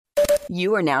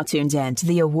You are now tuned in to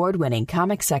the award-winning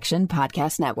Comic Section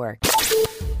Podcast Network.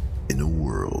 In a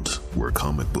world where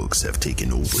comic books have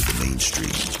taken over the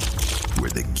mainstream, where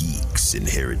the geeks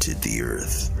inherited the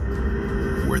earth,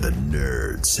 where the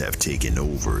nerds have taken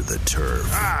over the turf.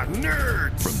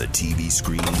 Nerd! From the TV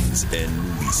screens and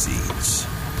movie scenes.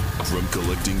 From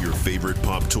collecting your favorite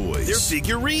pop toys. They're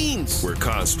figurines! Where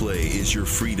cosplay is your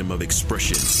freedom of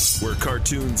expression. Where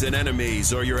cartoons and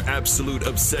animes are your absolute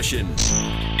obsession.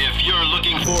 If you're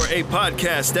looking for a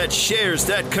podcast that shares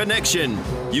that connection,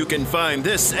 you can find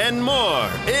this and more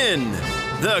in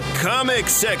the Comic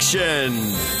Section.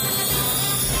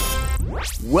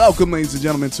 Welcome, ladies and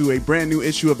gentlemen, to a brand new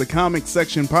issue of the Comic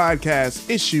Section Podcast,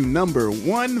 issue number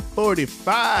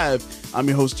 145. I'm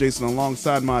your host, Jason,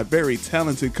 alongside my very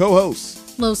talented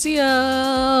co-host, Lil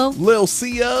CO. Lil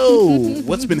CO.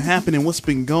 What's been happening? What's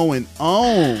been going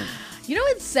on? You know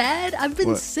what's sad? I've been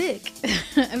What? sick.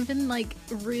 I've been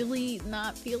really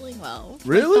not feeling well.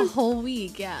 Really? The whole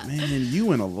week, yeah. Man,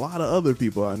 you and a lot of other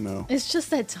people I know. It's just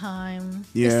that time.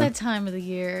 Yeah. It's that time of the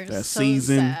year. That It's so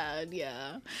season. sad,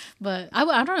 yeah. But I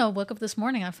don't know. I woke up this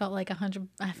morning. I felt like 100.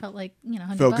 I felt like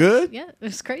 100. Felt bucks. good? Yeah, it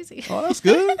was crazy. Oh, that's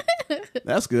good.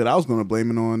 That's good. I was going to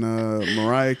blame it on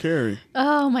Mariah Carey.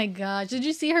 Oh my gosh! Did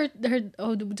you see her?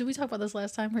 Oh, did we talk about this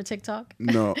last time? Her TikTok.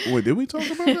 No. Wait, did we talk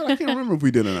about that? I can't remember if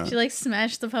we did or not. She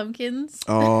smashed the pumpkins.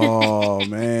 Oh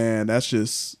man, that's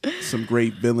just some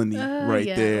great villainy right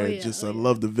yeah, there. I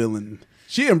love the villain.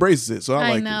 She embraces it, so I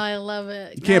like know. it. I love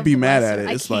it. You can't be mad at her.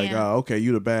 it. It's like, oh, okay,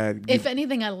 you the bad. If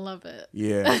anything, I love it.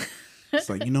 Yeah. It's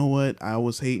like, you know what? I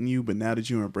was hating you, but now that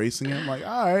you're embracing it, I'm like,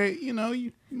 all right, you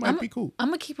might be cool. I'm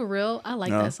gonna keep it real. I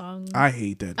like that song. I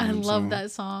hate that damn I song. love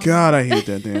that song. God, I hate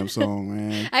that damn song,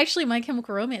 man. Actually, My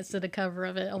Chemical Romance did a cover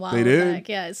of it a while They did? back.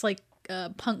 Yeah, it's like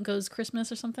Punk Goes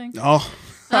Christmas or something. Oh.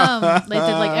 They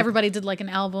did everybody did an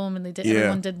album, and Yeah.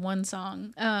 everyone did one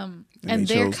song. And they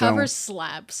their chose that cover one.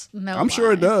 slaps. No, I'm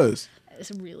sure it lie. does. It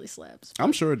really slaps.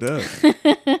 I'm sure it does.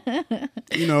 But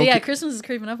yeah, Christmas is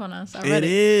creeping up on us. it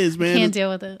is, man. I can't deal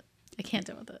with it. I can't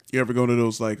deal with it. You ever go to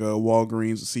those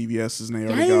Walgreens or CVS's and they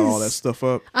already got all that stuff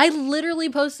up? I literally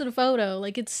posted a photo.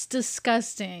 It's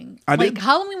disgusting. I did.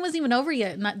 Halloween wasn't even over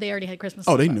yet. They already had Christmas.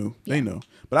 Oh, stuff they up. knew. Yeah. They know.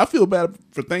 But I feel bad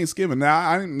for Thanksgiving. Now,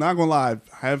 I'm not going to lie.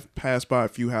 I have passed by a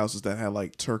few houses that had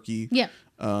turkey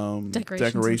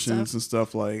decorations and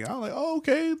stuff. I'm like, oh,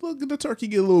 okay, look at the turkey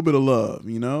get a little bit of love,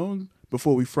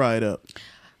 before we fry it up.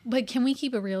 But can we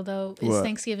keep it real, though? Is What?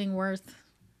 Thanksgiving worth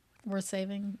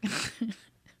saving?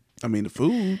 I mean, the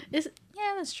food. Yeah,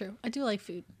 that's true. I do like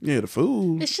food. Yeah, the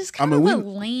food. It's just kind of a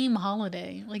lame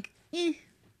holiday.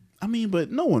 I mean,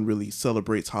 but no one really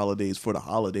celebrates holidays for the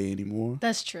holiday anymore.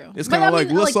 That's true. It's kind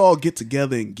of let's all get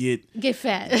together and get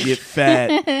fat. Get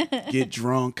fat, get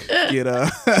drunk, get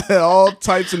all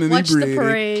types of inebriated. Watch the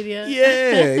parade, yeah.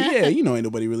 Yeah. Ain't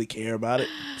nobody really care about it.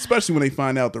 Especially when they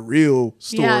find out the real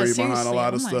story behind a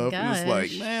lot of stuff. And it's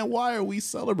like, man, why are we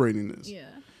celebrating this? Yeah.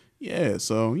 Yeah,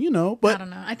 so, but... I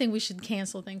don't know. I think we should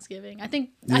cancel Thanksgiving. I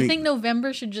think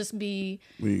November should just be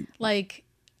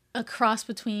a cross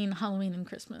between Halloween and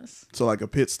Christmas. So like a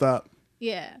pit stop?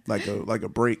 Yeah. Like a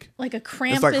break? Like a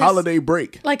Krampus. It's like holiday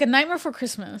break. Like a Nightmare Before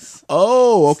Christmas.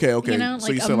 Oh, okay.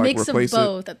 So you said, a mix of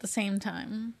both at the same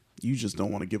time. You just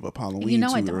don't want to give up Halloween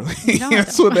I too don't. early.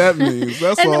 That's what that means.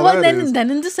 That's all that is.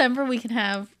 Then in December we can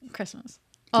have Christmas.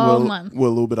 All month. With a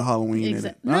little bit of Halloween in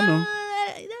it. I know. No.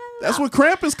 That's what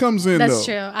Krampus comes in, That's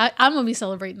though. true. I'm going to be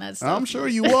celebrating that stuff. I'm sure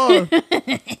you are.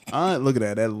 Look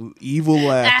at that evil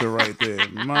laughter right there.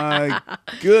 My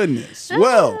goodness.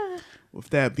 Well, with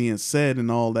that being said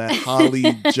and all that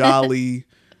holly jolly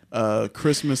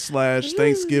Christmas /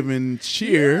 Thanksgiving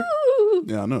cheer.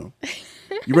 Yeah, I know.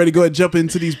 You ready to go ahead and jump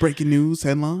into these breaking news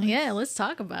headlines? Yeah, let's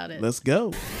talk about it. Let's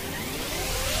go.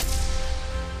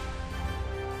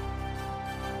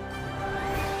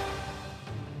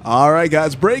 All right,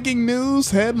 guys, breaking news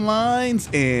headlines,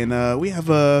 and we have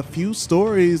a few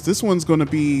stories. This one's going to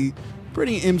be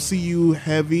pretty MCU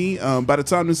heavy. By the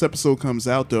time this episode comes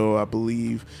out, though, I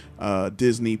believe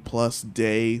Disney Plus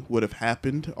Day would have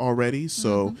happened already.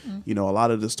 So, a lot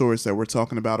of the stories that we're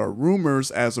talking about are rumors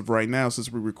as of right now,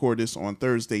 since we record this on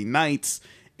Thursday nights.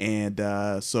 And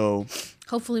so...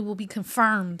 hopefully we'll be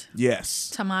confirmed.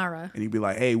 Yes. Tomorrow. And you'd be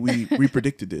like, hey, we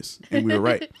predicted this, and we were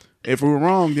right. If we were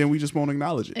wrong, then we just won't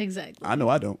acknowledge it. Exactly. I know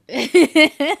I don't.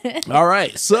 All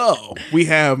right. So we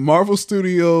have Marvel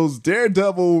Studios'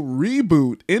 Daredevil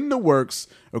reboot in the works,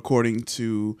 according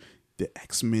to the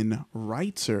X-Men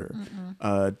writer.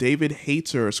 David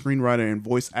Hayter, a screenwriter and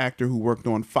voice actor who worked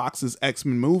on Fox's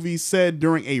X-Men movies, said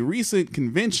during a recent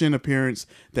convention appearance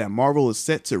that Marvel is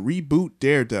set to reboot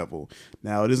Daredevil.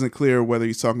 Now, it isn't clear whether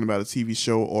he's talking about a TV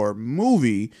show or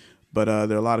movie, but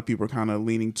there are a lot of people kind of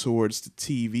leaning towards the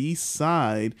TV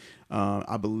side.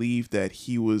 I believe that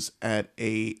he was at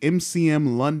a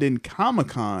MCM London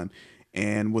Comic-Con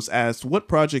and was asked what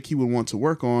project he would want to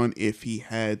work on if he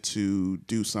had to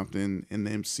do something in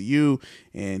the MCU.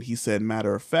 And he said,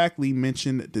 matter-of-factly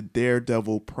mentioned the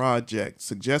Daredevil project,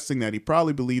 suggesting that he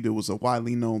probably believed it was a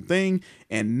widely known thing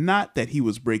and not that he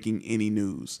was breaking any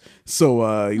news.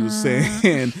 So he was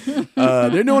saying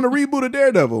they're doing a reboot of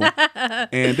Daredevil.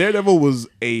 And Daredevil was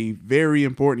a very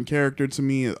important character to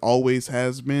me. It always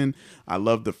has been. I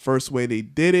love the first way they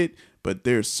did it. But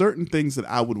there's certain things that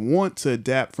I would want to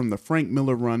adapt from the Frank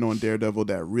Miller run on Daredevil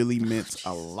that really meant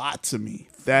a lot to me.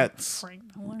 That's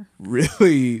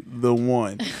really the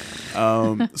one.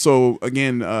 So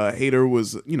again, Hader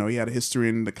was, he had a history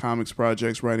in the comics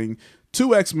projects, writing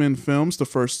 2 X-Men films, the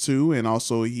first 2, and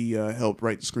also he helped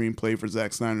write the screenplay for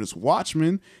Zack Snyder's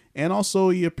Watchmen, and also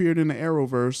he appeared in the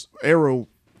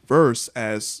Arrowverse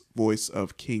as voice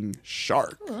of King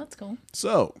Shark. Oh, that's cool.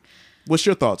 So, what's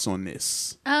your thoughts on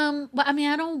this? Well, I mean,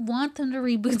 I don't want them to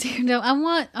reboot Daredevil.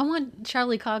 I want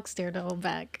Charlie Cox Daredevil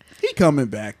back. He coming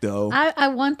back though. I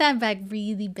want that back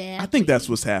really bad. I think that's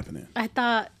what's happening. I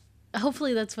thought,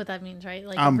 hopefully that's what that means, right?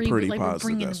 Like I'm pretty positive. We're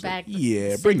bringing it back.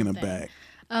 Yeah, bringing it back.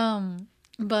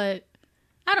 But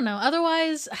I don't know.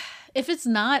 Otherwise, if it's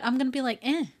not, I'm gonna be like,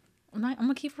 I'm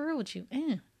gonna keep it real with you.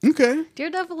 Okay.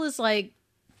 Daredevil is like.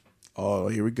 Oh,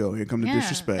 here we go. Here come the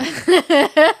disrespect.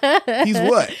 He's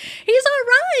what? He's all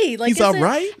right. Like, he's all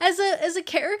right as a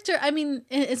character. I mean,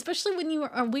 especially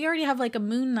when we already have like a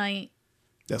Moon Knight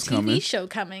that's TV coming. show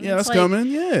coming. Yeah, that's like, coming.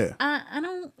 Yeah. I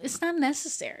don't. It's not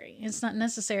necessary. It's not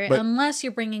necessary unless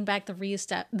you're bringing back the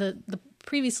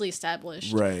previously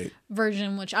established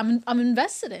version, which I'm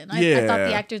invested in. I thought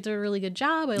the actors did a really good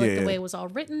job. I liked the way it was all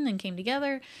written and came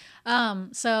together.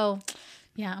 So.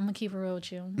 Yeah, I'm going to keep it real with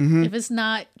you. Mm-hmm. If it's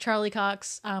not Charlie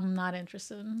Cox, I'm not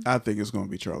interested. I think it's going to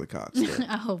be Charlie Cox.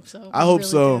 I hope so. I hope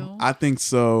so. Do. I think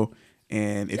so.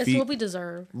 And if That's what we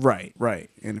deserve. Right.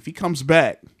 And if he comes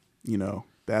back,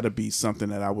 that'll be something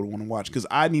that I would want to watch. Because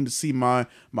I need to see my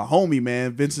homie,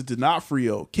 man, Vincent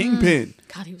D'Onofrio, Kingpin.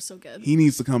 God, he was so good. He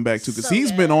needs to come back too. Because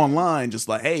he's been online just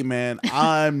like, hey, man,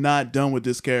 I'm not done with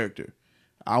this character.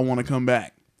 I want to come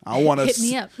back. I want to hit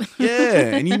me up.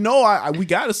 Yeah, and we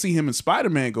got to see him and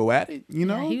Spider-Man go at it.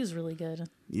 Yeah, he was really good.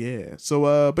 Yeah.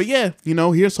 So, but yeah,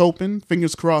 here's hoping.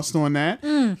 Fingers crossed on that.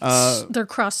 They're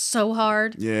crossed so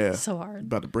hard. Yeah, so hard.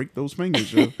 About to break those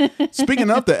fingers.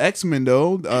 Speaking of the X-Men,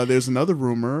 though, there's another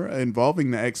rumor involving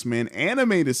the X-Men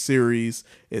animated series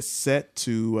is set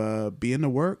to be in the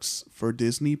works for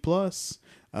Disney Plus.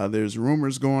 There's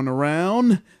rumors going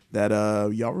around that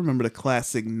y'all remember the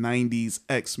classic 90s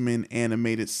X-Men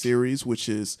animated series, which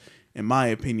is, in my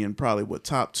opinion, probably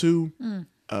top 2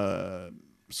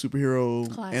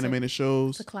 superhero animated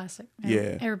shows. It's a classic.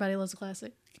 Yeah. Everybody loves a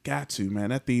classic. Got to, man.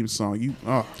 That theme song,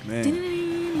 oh, man.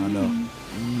 I know.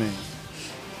 Man.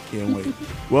 Can't wait.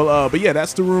 Well, but yeah,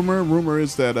 that's the rumor. Rumor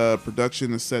is that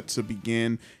production is set to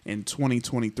begin in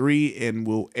 2023 and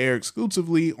will air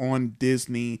exclusively on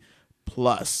Disney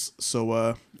Plus.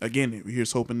 So again,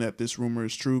 here's hoping that this rumor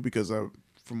is true, because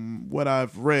from what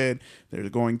I've read, they're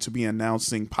going to be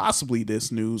announcing possibly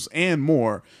this news and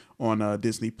more on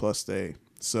Disney Plus Day.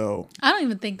 So I don't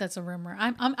even think that's a rumor.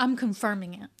 I'm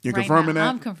confirming it. You're confirming that?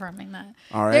 I'm confirming that.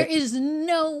 All right. There is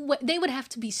no way. They would have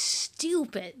to be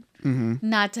stupid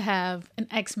not to have an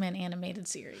X-Men animated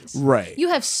series. Right. You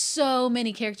have so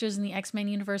many characters in the X-Men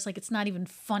universe, like it's not even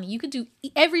funny. You could do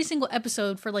every single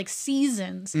episode for like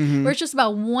seasons where it's just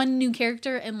about one new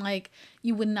character and like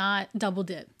you would not double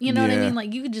dip. You know what I mean?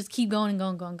 Like you could just keep going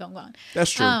and going. That's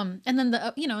true. And then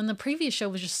and the previous show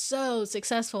was just so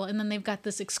successful, and then they've got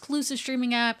this exclusive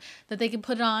streaming app that they can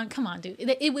put it on. Come on, dude.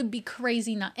 It would be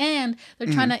crazy not. And they're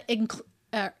trying to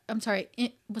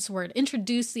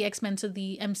introduce the X-Men to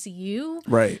the MCU.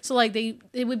 Right. So like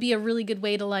it would be a really good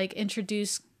way to like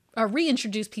introduce or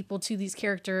reintroduce people to these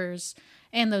characters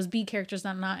and those B characters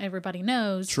that not everybody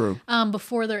knows. True.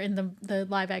 Before they're in the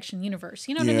live action universe.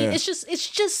 You know what I mean? It's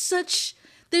just such.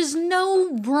 There's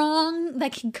no wrong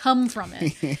that can come from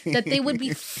it that they would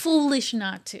be foolish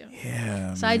not to.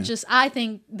 Yeah. So man. I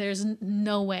think there's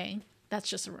no way. That's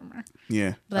just a rumor.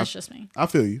 Yeah. But that's just me. I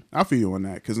feel you. I feel you on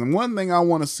that. Because one thing I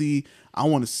want to see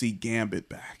Gambit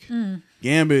back.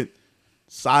 Gambit,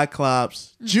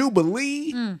 Cyclops,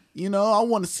 Jubilee. I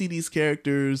want to see these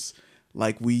characters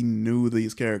like we knew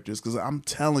these characters. Because I'm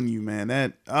telling you,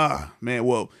 man,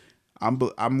 well,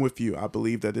 I'm with you. I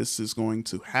believe that this is going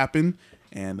to happen.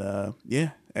 And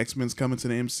X-Men's coming to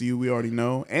the MCU. We already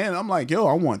know. And I'm like, yo,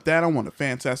 I want that. I want a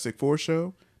Fantastic Four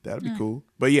show. That'd be cool.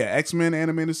 But yeah, X-Men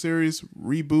animated series,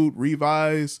 reboot,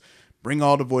 revise, bring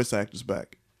all the voice actors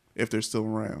back if they're still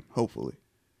around, hopefully.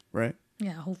 Right?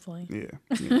 Yeah, hopefully. Yeah.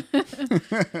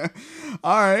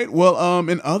 All right. Well,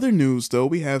 in other news, though,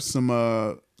 we have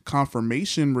some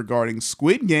confirmation regarding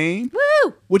Squid Game.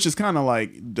 Woo! Which is kind of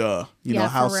like, duh. You know,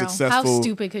 how successful how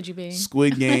stupid could you be?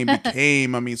 Squid Game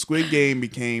became. I mean, Squid Game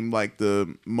became like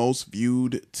the most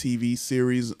viewed TV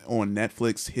series on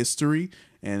Netflix history.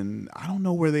 And I don't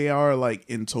know where they are like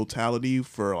in totality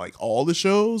for like all the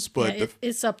shows, but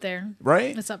it's up there.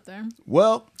 Right? It's up there.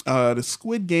 Well, the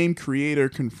Squid Game creator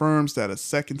confirms that a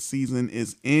second season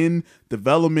is in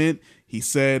development. He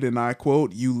said, and I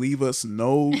quote, "You leave us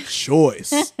no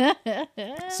choice."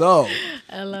 So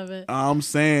I love it. I'm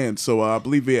saying, so I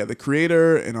believe, the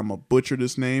creator, and I'm gonna butcher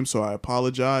this name, so I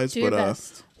apologize. Do your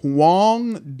best.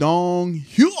 Hwang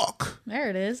Dong-hyuk. There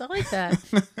it is. I like that.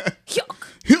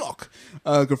 Hyuk.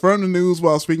 Confirmed the news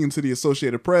while speaking to the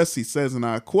Associated Press. He says, and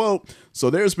I quote, "So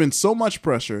there's been so much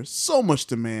pressure, so much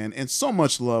demand, and so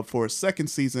much love for a second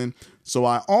season. So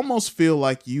I almost feel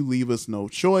like you leave us no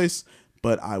choice.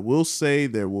 But I will say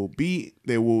there will be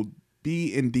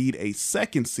indeed a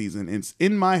second season. It's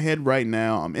in my head right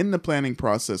now. I'm in the planning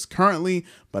process currently,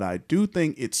 but I do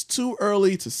think it's too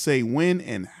early to say when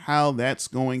and how that's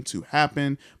going to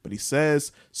happen." But he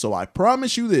says, "So I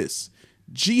promise you this,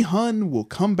 Ji-hun will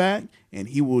come back and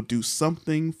he will do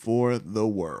something for the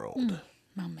world."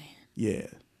 My man. Yeah.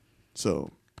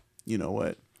 So, you know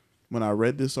what? When I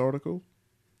read this article,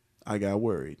 I got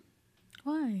worried.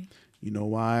 Why? You know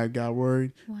why I got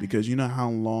worried? Why? Because you know how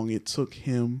long it took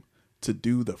him to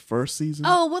do the first season?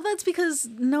 Oh, well, that's because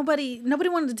nobody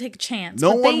wanted to take a chance.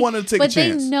 No one wanted to take a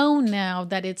chance. But they know now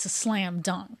that it's a slam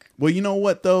dunk. Well, you know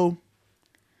what, though?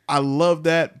 I love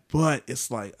that, but it's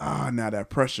like, now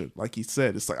that pressure, like he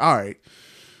said, it's like, all right,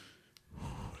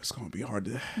 it's going to be hard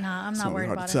to... Nah, I'm not worried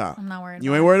about it. I'm not worried about it.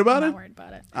 You ain't worried about it? I'm not worried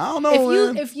about it. I don't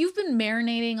know, if you've been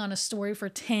marinating on a story for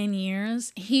 10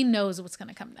 years, he knows what's going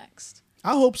to come next.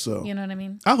 I hope so. You know what I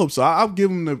mean? I hope so. I'll give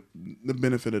him the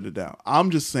benefit of the doubt. I'm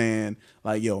just saying,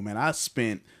 like, yo, man, I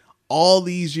spent all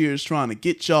these years trying to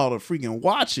get y'all to freaking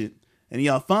watch it, and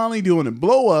y'all finally doing it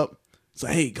blow up. It's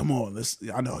like, hey, come on,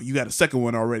 I know you got a second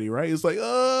one already, right? It's like,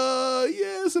 yeah,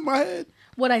 it's in my head.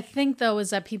 What I think, though, is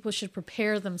that people should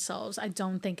prepare themselves. I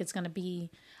don't think the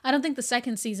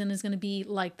second season is going to be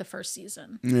like the first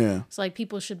season. Yeah. So, like,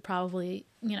 people should probably,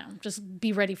 just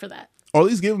be ready for that. Or at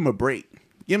least give them a break.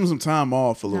 Give them some time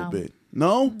off a little bit.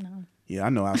 No? No. Yeah, I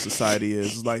know how society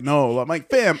is. It's like, no. I'm like,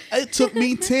 fam, it took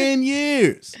me 10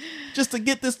 years just to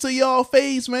get this to y'all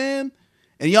face, man.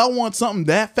 And y'all want something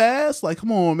that fast? Like,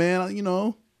 come on, man.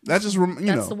 That's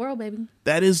the world, baby.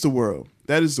 That is the world.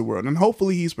 That is the world. And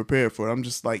hopefully he's prepared for it. I'm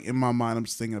just like, in my mind, I'm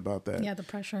just thinking about that. Yeah, the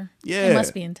pressure. Yeah. It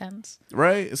must be intense.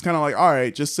 Right? It's kind of like, all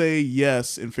right, just say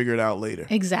yes and figure it out later.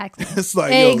 Exactly. It's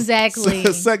like, exactly.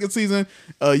 Second season,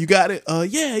 you got it?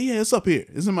 Yeah, it's up here.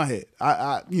 It's in my head.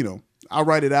 I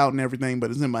write it out and everything, but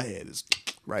it's in my head. It's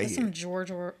right here. Some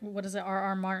George, or what is it,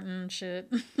 R.R. Martin shit.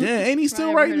 Yeah, ain't he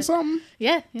still writing something?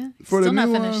 Yeah. For still the not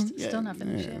new finished. Yeah, Still not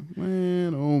finished yet.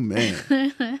 Man, oh man.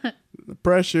 The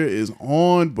pressure is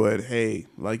on, but hey,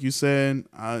 like you said,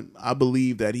 I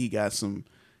believe that he got some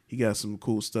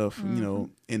cool stuff,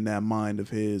 in that mind of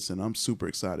his, and I'm super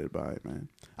excited by it, man.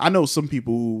 I know some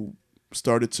people who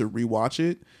started to rewatch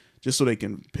it just so they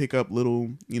can pick up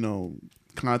little,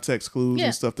 context clues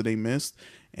and stuff that they missed.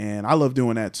 And I love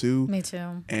doing that too. Me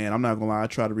too. And I'm not gonna lie, I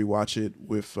try to rewatch it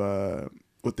with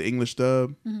the English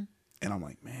dub, and I'm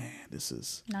like, man, this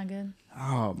is not good.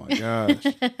 Oh my gosh,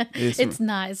 it's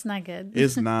not good.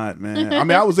 It's not, man. I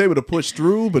mean, I was able to push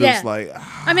through, but it's like,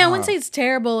 I mean, I wouldn't say it's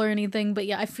terrible or anything, but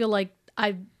yeah, I feel like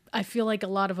a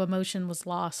lot of emotion was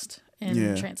lost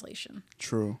in translation.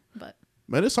 True, but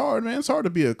it's hard, man. It's hard to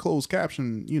be a closed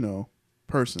caption,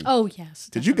 person. Oh yes,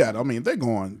 because you got. I mean, they're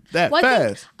going that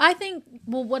fast. I think.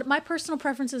 Well, what my personal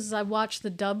preference is I watch the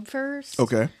dub first,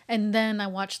 okay, and then I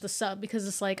watch the sub because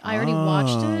it's like I already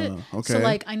watched it, okay. So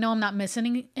like I know I'm not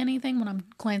missing anything when I'm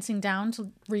glancing down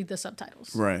to read the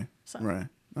subtitles. Right, right.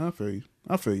 I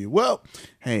feel you. Well,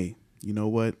 hey, you know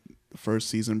what? The first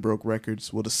season broke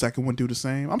records. Will the second one do the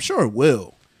same? I'm sure it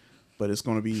will, but it's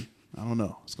going to be. I don't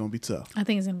know. It's going to be tough. I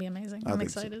think it's going to be amazing. I'm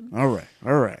excited. So.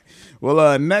 All right.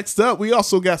 Well, next up, we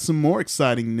also got some more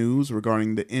exciting news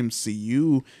regarding the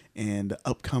MCU and the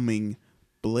upcoming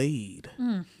Blade.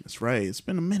 That's right. It's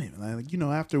been a minute. Like,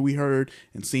 after we heard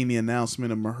and seen the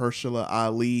announcement of Mahershala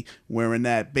Ali wearing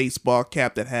that baseball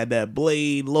cap that had that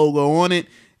Blade logo on it,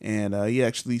 and he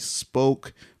actually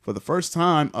spoke for the first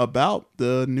time about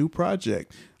the new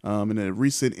project. In a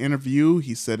recent interview,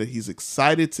 he said that he's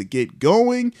excited to get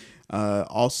going.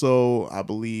 Also, I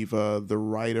believe the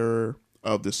writer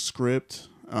of the script,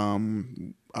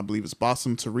 I believe it's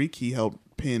Bassem Tariq. He helped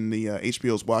pen the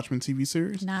HBO's Watchmen TV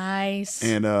series. Nice.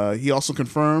 And he also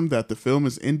confirmed that the film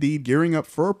is indeed gearing up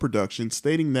for production,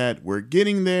 stating that we're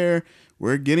getting there.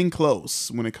 We're getting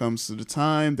close when it comes to the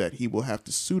time that he will have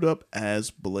to suit up as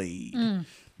Blade.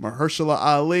 Mahershala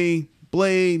Ali,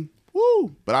 Blade,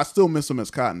 woo! But I still miss him as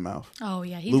Cottonmouth. Oh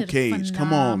yeah, he Luke did a Cage,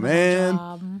 come on, man,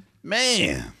 job.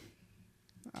 Man.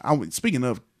 Speaking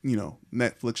of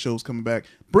Netflix shows coming back,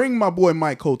 bring my boy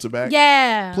Mike Coulter back.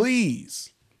 Yeah,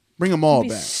 please bring them all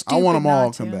back. I want them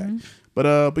all to come back.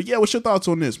 But yeah, what's your thoughts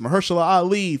on this? Mahershala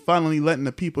Ali finally letting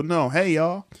the people know, hey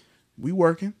y'all, we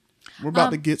working. We're about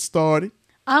to get started.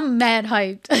 I'm mad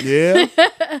hyped.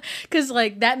 Yeah, because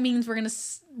like that means we're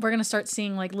gonna start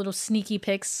seeing like little sneaky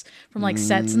pics from like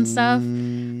sets and stuff.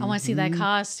 I want to see that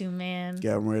costume, man.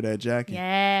 Got him wear that jacket.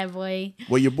 Yeah, boy.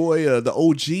 Well, your boy, the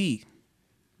OG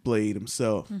Blade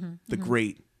himself, the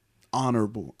great,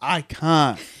 honorable,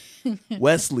 icon,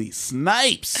 Wesley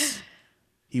Snipes.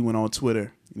 He went on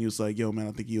Twitter and he was like, "Yo, man,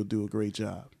 I think he'll do a great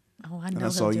job." Oh, I know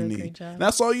that's he'll all do you a need. great job.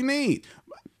 That's all you need.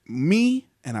 Me,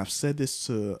 and I've said this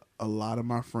to a lot of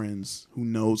my friends who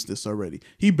knows this already.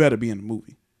 He better be in the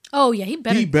movie. Oh yeah, he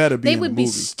better be. They in the would movie. Be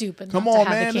stupid. Come not on,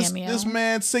 to have man! A cameo. This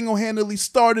man single-handedly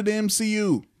started the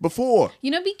MCU before. You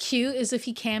know, what'd be cute is if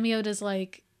he cameoed as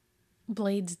like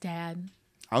Blade's dad.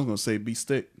 I was gonna say B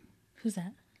Stick. Who's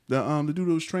that? The dude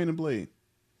who was training Blade.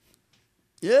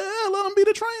 Yeah, let him be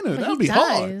the trainer. But That'd be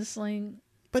hard. Like,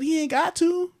 but he ain't got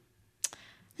to.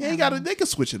 He ain't got to. They could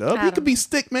switch it up. He could be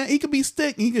Stick, man. He could be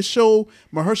Stick. And he could show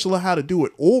Mahershala how to do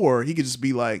it, or he could just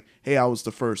be like, "Hey, I was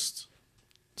the first."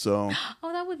 So.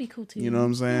 Oh, that would be cool too. You know what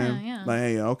I'm saying? Yeah. Like,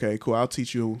 hey, okay, cool. I'll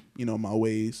teach you, my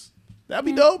ways. That'd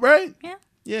be dope, right? Yeah.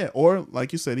 Yeah. Or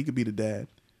like you said, he could be the dad.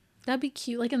 That'd be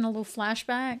cute, like in a little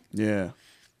flashback. Yeah.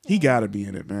 He gotta be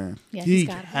in it, man. Yeah, he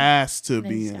has to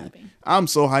be in it. I'm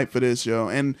so hyped for this, yo.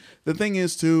 And the thing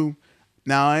is, too,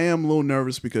 now I am a little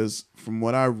nervous because from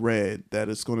what I read, that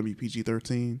it's going to be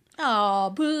PG-13. Oh,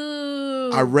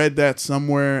 boo! I read that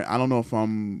somewhere. I don't know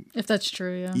if that's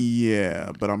true. Yeah.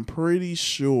 Yeah, but I'm pretty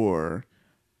sure.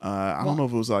 I don't know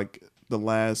if it was like the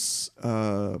last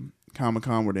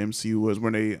Comic-Con where the MCU was,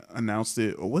 when they announced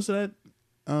it, or was that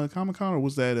Comic-Con, or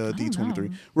was that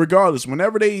D23? Regardless,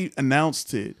 whenever they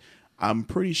announced it, I'm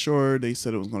pretty sure they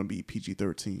said it was going to be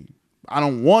PG-13. I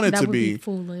don't want it to be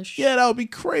foolish. Yeah, that would be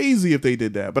crazy if they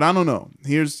did that. But I don't know.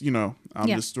 Here's, I'm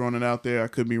just throwing it out there. I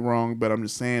could be wrong, but I'm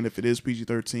just saying if it is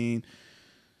PG-13,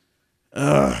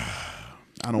 I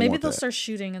don't Maybe want they'll that. start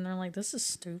shooting and they're like, this is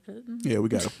stupid. Yeah, we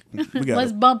gotta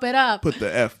let's bump it up. Put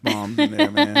the F-bombs in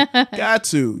there, man. Got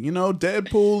to.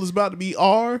 Deadpool is about to be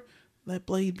R. Let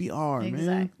Blade be R, man.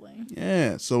 Exactly.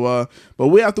 Yeah. So but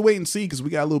we have to wait and see because we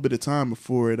got a little bit of time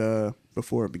before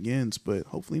it begins, but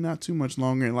hopefully not too much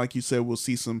longer. And like you said, we'll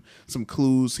see some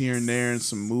clues here and there in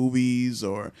some movies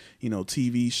or,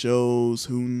 TV shows.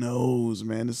 Who knows,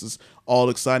 man? This is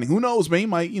all exciting. Who knows, man? He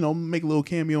might, make a little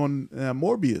cameo on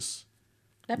Morbius.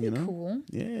 That'd be cool.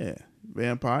 Yeah.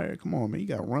 Vampire. Come on, man. You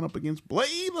got to run up against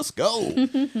Blade. Let's go.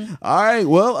 All right.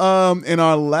 Well, in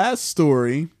our last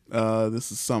story,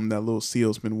 this is something that Lil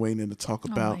Seal's been waiting to talk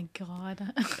about. Oh, my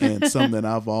God. And something that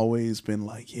I've always been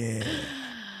like, yeah.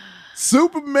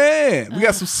 Superman. We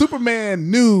got some Superman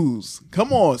news.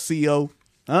 Come on, CEO.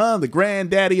 The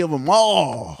granddaddy of them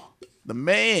all. The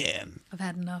man. I've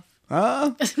had enough.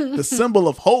 The symbol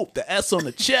of hope. The S on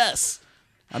the chest.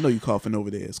 I know you're coughing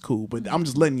over there. It's cool. But I'm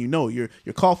just letting you know you're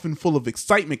coughing full of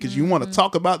excitement because you want to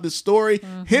talk about this story.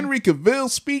 Henry Cavill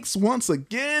speaks once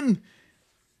again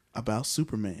about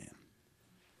Superman.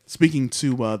 Speaking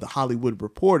to the Hollywood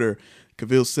Reporter,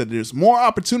 Cavill said there's more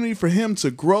opportunity for him to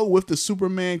grow with the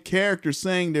Superman character,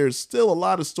 saying there's still a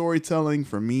lot of storytelling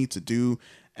for me to do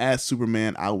as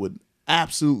Superman. I would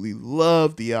absolutely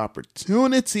love the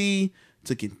opportunity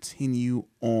to continue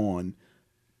on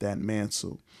that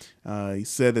mantle. He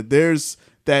said that there's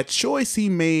that choice he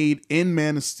made in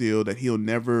Man of Steel that he'll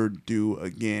never do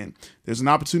again. There's an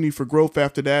opportunity for growth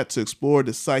after that to explore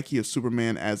the psyche of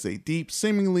Superman as a deep,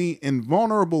 seemingly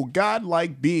invulnerable,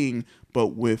 godlike being, but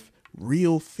with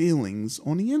real feelings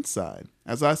on the inside.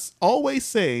 As I always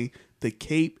say, the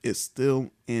cape is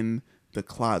still in the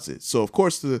closet. So, of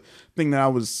course, the thing that I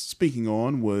was speaking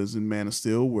on was in Man of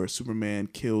Steel, where Superman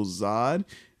kills Zod.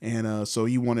 And so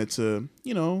he wanted to,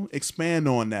 expand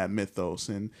on that mythos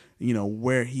and,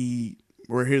 where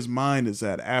his mind is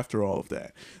at after all of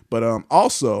that. But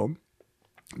also,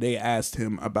 they asked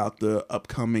him about the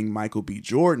upcoming Michael B.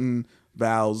 Jordan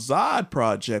Val Zod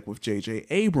project with J.J.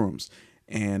 Abrams.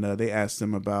 And they asked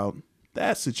him about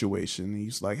that situation.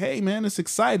 He's like, hey, man, it's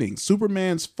exciting.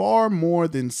 Superman's far more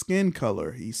than skin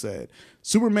color, he said.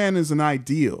 Superman is an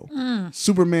ideal.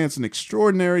 Superman's an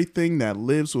extraordinary thing that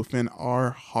lives within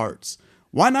our hearts.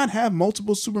 Why not have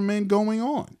multiple Supermen going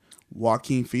on?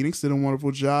 Joaquin Phoenix did a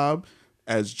wonderful job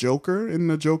as Joker in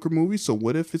the Joker movie, so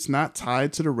what if it's not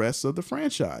tied to the rest of the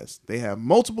franchise? They have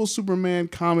multiple Superman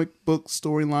comic book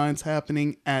storylines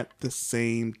happening at the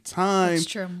same time. That's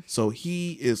true. So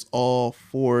he is all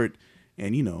for it.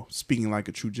 And, speaking like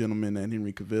a true gentleman that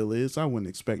Henry Cavill is, I wouldn't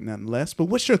expect nothing less. But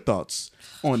what's your thoughts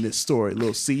on this story,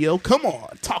 little CEO? Come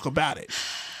on, talk about it.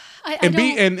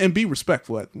 Be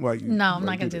respectful while you. No, I'm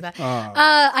not gonna do that.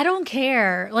 I don't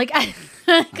care.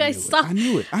 I saw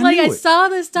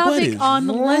this topic on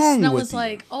the list, and I was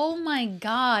like, "Oh my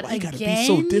god, why again!" You gotta be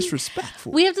so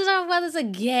disrespectful. We have to talk about this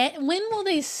again. When will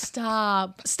they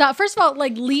stop? Stop. First of all,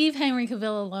 leave Henry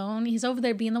Cavill alone. He's over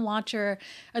there being the Watcher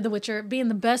or the Witcher, being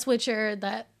the best Witcher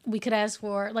that we could ask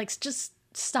for. Just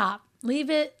stop. Leave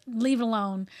it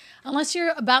alone. Unless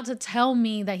you're about to tell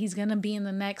me that he's gonna be in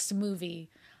the next movie.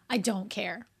 I don't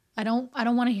care. I don't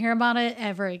want to hear about it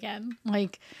ever again.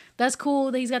 That's cool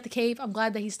that he's got the cape. I'm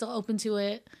glad that he's still open to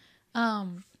it.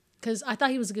 Because I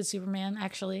thought he was a good Superman,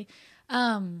 actually.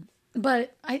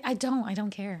 But I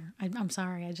don't care. I'm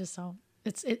sorry. I just don't.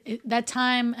 That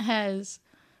time has,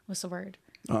 what's the word?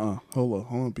 Hold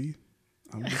on, B.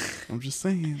 I'm just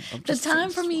saying. The time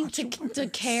for me to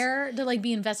care, to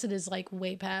be invested is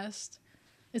way past.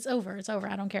 It's over.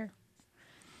 I don't care.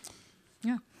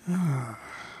 Yeah.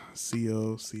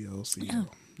 CO. Yeah.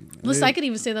 Listen, I could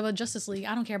even say that about Justice League.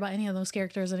 I don't care about any of those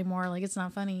characters anymore. It's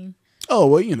not funny. Oh,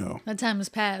 well, that time has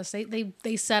passed.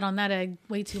 They sat on that egg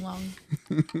way too long.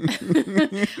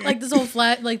 This whole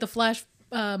the Flash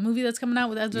movie that's coming out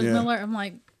with Ezra Miller. I'm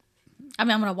I'm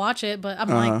gonna watch it, but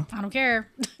I'm I don't care.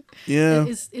 Yeah,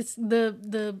 it's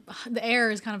the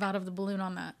air is kind of out of the balloon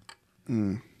on that.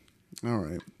 All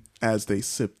right. As they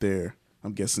sip their,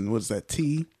 I'm guessing, what is that,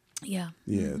 tea? Yeah.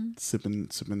 Yeah, sipping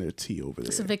their tea over there.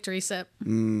 It's a victory sip.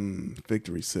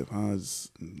 Victory sip, huh?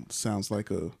 Sounds like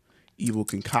a evil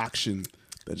concoction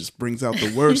that just brings out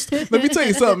the worst. Let me tell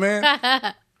you something,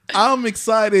 man. I'm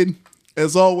excited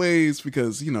as always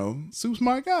because, Soup's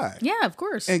my guy. Yeah, of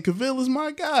course. And Cavill is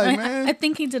my guy, man. I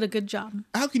think he did a good job.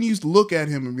 How can you look at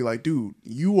him and be like, dude,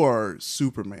 you are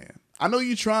Superman? I know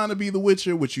you're trying to be the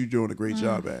Witcher, which you're doing a great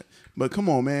job at. But come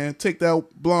on, man. Take that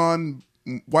blonde,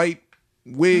 white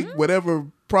wig, whatever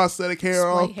prosthetic hair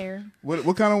off. White hair.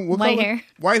 What kind of white color? Hair?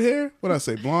 White hair? What did I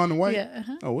say? Blonde and white? Yeah.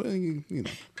 Uh-huh. Oh, well,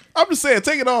 I'm just saying,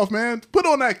 take it off, man. Put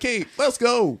on that cape. Let's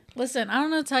go. Listen, I don't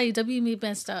know how to tell you, WB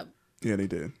messed up. Yeah, they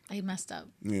did. They messed up.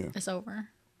 Yeah. It's over.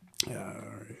 All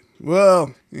right.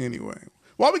 Well, anyway.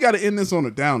 Why we got to end this on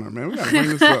a downer, man? We got to bring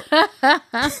this up.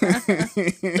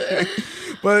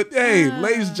 But hey,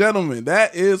 ladies and gentlemen,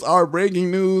 that is our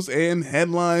breaking news and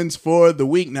headlines for the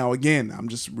week. Now, again, I'm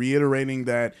just reiterating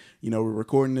that, we're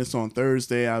recording this on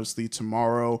Thursday. Obviously,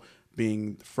 tomorrow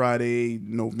being Friday,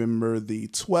 November the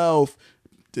 12th,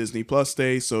 Disney Plus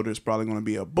Day. So there's probably going to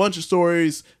be a bunch of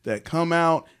stories that come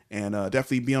out, and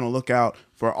definitely be on the lookout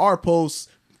for our posts.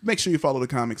 Make sure you follow the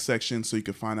comics section so you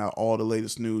can find out all the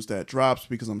latest news that drops,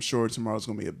 because I'm sure tomorrow's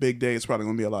going to be a big day. It's probably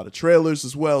going to be a lot of trailers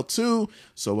as well, too.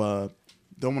 So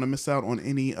don't want to miss out on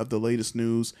any of the latest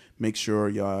news. Make sure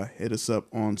y'all hit us up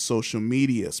on social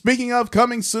media. Speaking of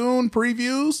coming soon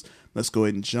previews, let's go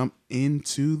ahead and jump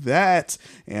into that.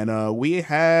 And we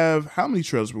have, how many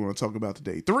trailers we want to talk about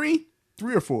today? Three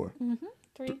or four?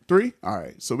 Three? All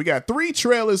right. So we got 3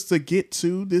 trailers to get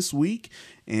to this week.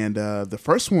 And the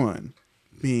first one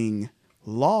being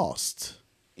Lost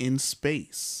in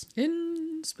Space.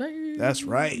 In Space. That's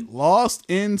right. Lost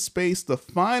in Space, the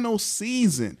final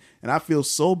season. And I feel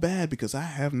so bad because I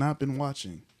have not been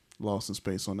watching Lost in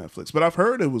Space on Netflix. But I've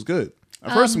heard it was good.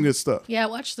 I've heard some good stuff. Yeah, I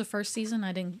watched the first season.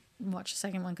 I didn't watch the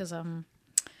second one because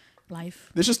life.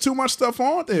 There's just too much stuff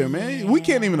on there, man. Yeah. We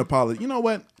can't even apologize. You know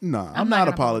what? No, I'm not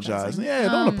apologizing. Yeah,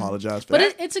 don't apologize for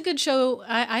that. But it's a good show.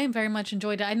 I very much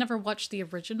enjoyed it. I never watched the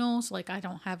originals. I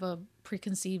don't have a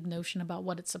preconceived notion about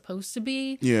what it's supposed to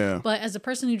be. Yeah. But as a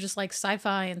person who just likes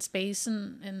sci-fi and space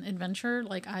and adventure,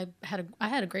 I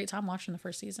had a great time watching the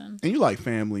first season. And you like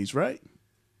families, right?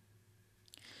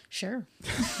 Sure.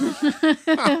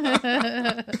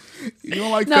 You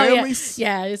don't like families?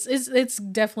 Yeah, it's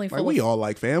definitely full. Like, we all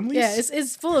like families. Yeah,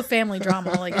 it's full of family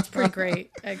drama. Like, it's pretty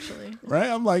great, actually. Right?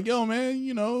 I'm like, yo, man,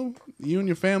 you know, you and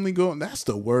your family going. That's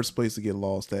the worst place to get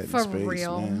lost at in space,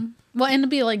 real. Man. Well, and to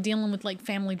be like dealing with like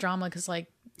family drama because like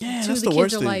two of the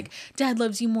kids are like, Dad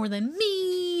loves you more than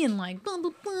me, and like blah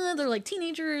blah blah. They're like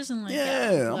teenagers and like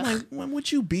I'm like,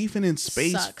 what you beefing in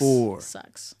space for?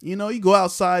 Sucks. You know, you go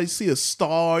outside, you see a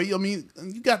star. I mean,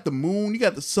 you got the moon, you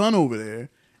got the sun over there,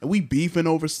 and we beefing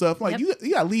over stuff. Like, you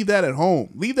gotta leave that at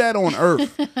home. Leave that on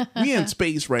Earth. We in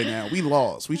space right now. We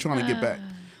lost. We trying to get back.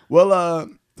 Well,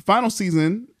 the final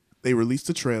season, they released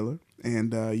the trailer,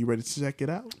 and you ready to check it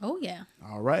out? Oh yeah.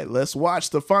 All right, let's watch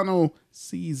the final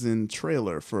season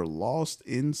trailer for Lost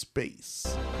in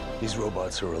Space. These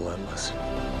robots are relentless.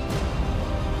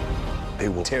 They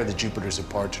will tear the Jupiters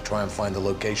apart to try and find the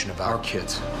location of our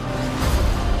kids.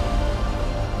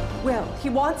 Will. He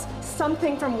wants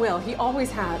something from Will. He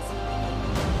always has.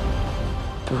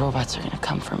 The robots are gonna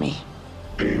come for me.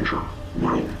 Danger,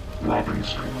 Will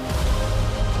Robinson.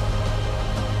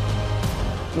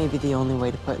 Maybe the only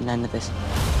way to put an end to this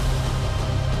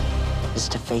is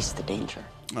to face the danger.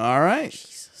 All right.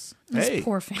 Jesus. This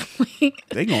poor family.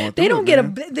 They going. They don't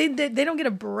get they don't get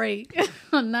a break.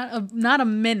 not a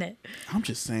minute. I'm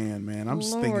just saying, man. I'm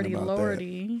just thinking about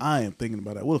that. I am thinking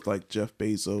about that. What if like Jeff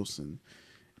Bezos and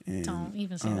don't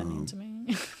even say that name to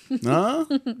me. Huh?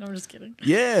 I'm just kidding.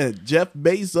 Yeah, Jeff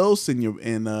Bezos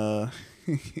and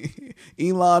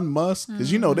Elon Musk,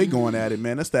 because you know they going at it,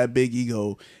 man. That's that big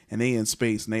ego, and they in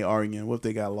space and they arguing. What if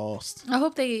they got lost? I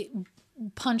hope they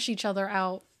punch each other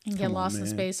out and get lost in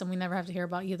space, and we never have to hear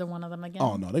about either one of them again.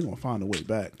 Oh no, they're gonna find a way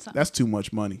back. That's too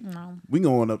much money. No, we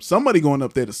going up. Somebody going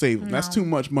up there to save them. No. That's too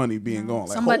much money being gone.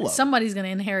 Like, somebody's gonna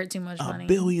inherit too much money. $1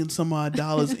 billion some odd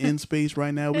dollars in space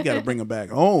right now. We got to bring them back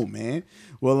home, man.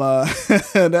 Well,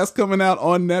 that's coming out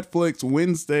on Netflix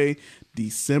Wednesday,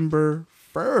 December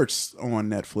 1st on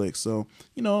Netflix. So,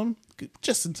 you know,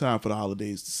 just in time for the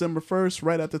holidays. December 1st,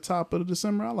 right at the top of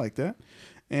December. I like that.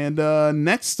 And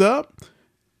next up,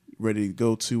 ready to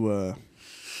go to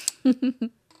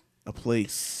a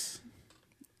place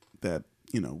that,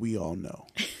 you know, we all know.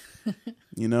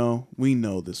 You know, we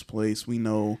know this place. We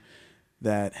know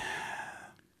that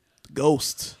the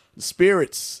ghosts, the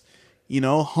spirits, you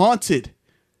know, haunted.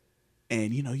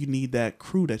 And, you know, you need that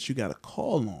crew that you got to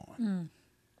call on.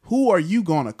 Who are you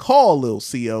going to call, Lil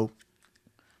CO?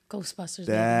 Ghostbusters.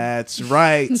 That's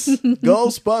right.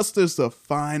 Ghostbusters, the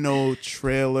final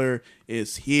trailer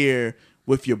is here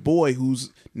with your boy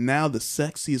who's now the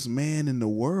sexiest man in the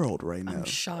world right now. I'm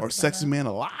shocked. Or sexiest man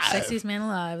alive. Sexiest man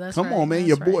alive. That's Come right. on, man. That's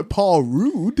your boy Paul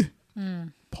Rudd.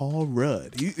 Paul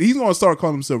Rudd. He's going to start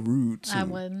calling himself Rude soon. I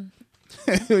wouldn't.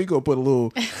 He's going to put a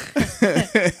little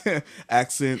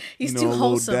accent, He's you know, too a little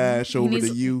wholesome. dash over the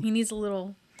U. He needs a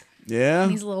little... Yeah.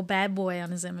 He's a little bad boy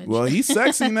on his image. Well, he's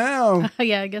sexy now.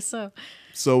 Yeah, I guess so.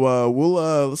 So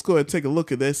let's go ahead and take a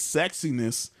look at this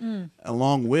sexiness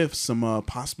along with some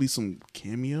possibly some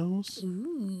cameos.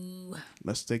 Ooh.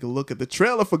 Let's take a look at the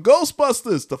trailer for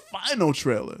Ghostbusters, the final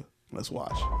trailer. Let's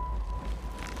watch.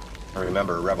 I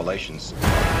remember Revelations.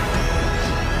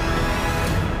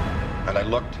 And I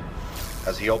looked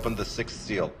as he opened the sixth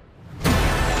seal.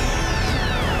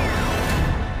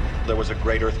 There was a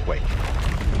great earthquake.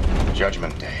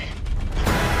 Judgment Day.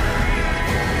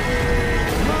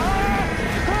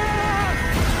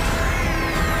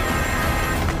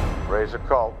 Raise a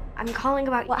call. I'm calling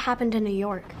about what happened in New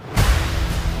York.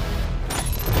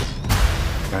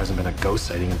 There hasn't been a ghost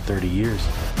sighting in 30 years.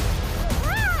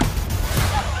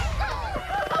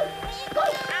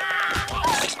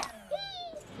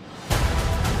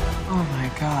 Oh my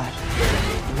God.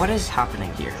 What is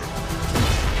happening here?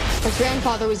 Her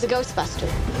grandfather was a Ghostbuster.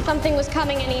 Something was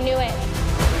coming and he knew it.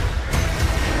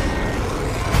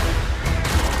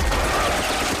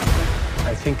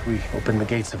 I think we opened the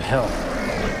gates of hell.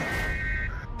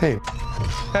 Hey,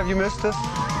 have you missed us?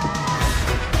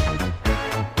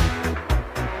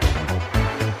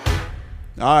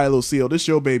 All right, Lil CO, this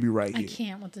your baby right here. I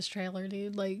can't with this trailer,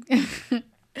 dude. Like,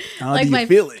 how do you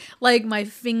feel it? Like my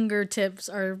fingertips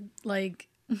are like,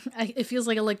 it feels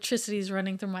like electricity is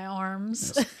running through my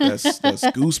arms. That's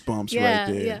goosebumps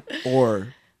right there. Yeah.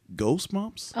 Or ghost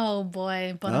bumps. Oh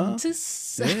boy, but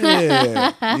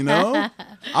yeah, you know,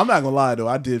 I'm not gonna lie though,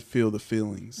 I did feel the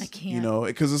feelings. I can't, you know,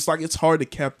 because it's like it's hard to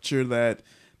capture that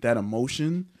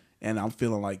emotion, and I'm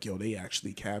feeling like yo, they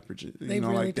actually captured it. You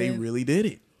know, like they really did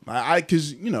it.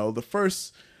 Because you know, the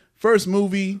first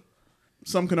movie,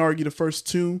 some can argue the first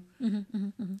two,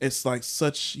 it's like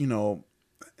such, you know,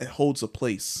 it holds a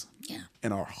place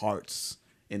in our hearts.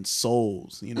 and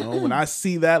souls. You know, when I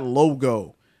see that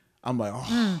logo, I'm like,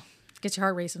 oh. Gets your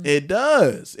heart racing. It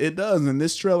does. And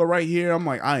this trailer right here, I'm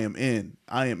like, I am in.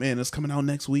 It's coming out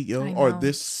next week, yo. Or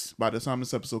by the time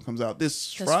this episode comes out,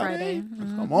 this Friday.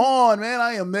 Mm-hmm. Come on, man.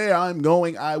 I am there. I'm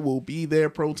going. I will be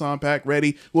there. Proton pack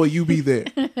ready. Will you be there?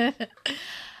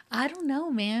 I don't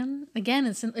know, man. Again,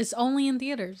 it's only in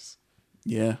theaters.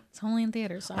 Yeah. It's only in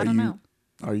theaters. So I don't know.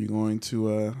 Are you going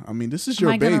to, this is your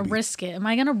baby. Am I going to risk it? Am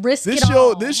I going to risk it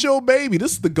all? This your baby.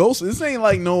 This is the ghost. This ain't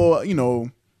like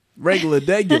no, regular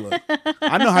degular.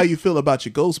 I know how you feel about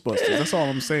your Ghostbusters. That's all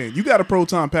I'm saying. You got a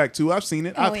proton pack too. I've seen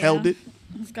it. I've held it.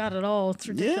 I've got it all. It's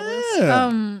ridiculous.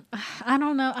 Yeah. I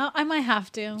don't know. I might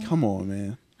have to. Come on,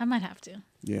 man. I might have to.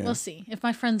 Yeah. We'll see if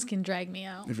my friends can drag me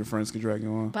out. If your friends can drag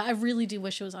you on. But I really do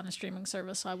wish it was on a streaming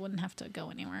service so I wouldn't have to go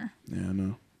anywhere. Yeah,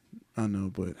 I know,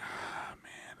 but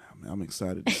man, I'm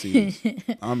excited to see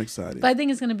this. I'm excited. But I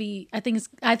think it's gonna be. I think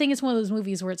it's one of those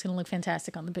movies where it's gonna look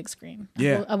fantastic on the big screen.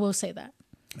 Yeah, I will say that.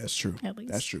 That's true. At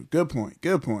least. That's true. Good point.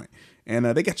 And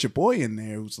they got your boy in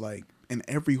there who's like in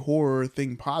every horror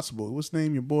thing possible. What's his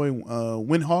name? Your boy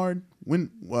Wolfhard.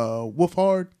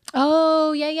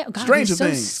 Oh yeah. God, Stranger he's so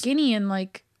Things. Skinny and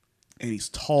he's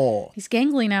tall. He's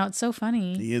gangly now. It's so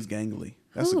funny. He is gangly.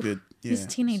 That's a good. Yeah, he's a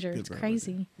teenager. It's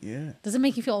crazy. Yeah. Does it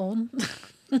make you feel old?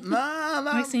 Nah.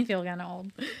 Makes me feel kind of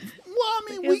old. Well,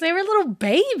 because they were little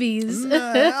babies.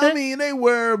 They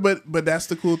were, but that's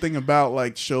the cool thing about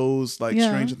like shows like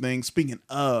Stranger Things. Speaking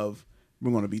of,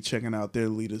 we're going to be checking out their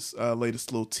latest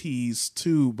little tease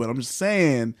too. But I'm just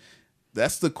saying,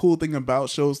 that's the cool thing about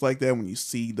shows like that when you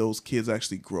see those kids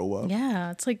actually grow up.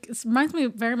 Yeah, it reminds me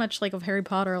very much like of Harry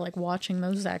Potter, like watching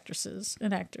those actresses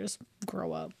and actors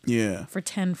grow up. Yeah, for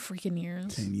 10 freaking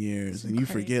years. 10 years, and you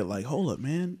forget like, hold up,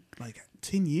 man, like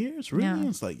 10 years, really? Yeah.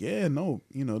 It's like, yeah, no,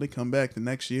 they come back the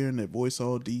next year and their voice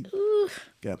all deep,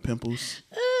 got pimples.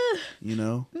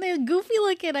 They're goofy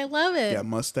looking. I love it. Got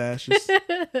mustaches.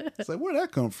 It's like, where'd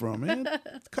that come from, man?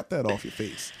 Cut that off your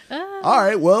face. All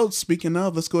right. Well, speaking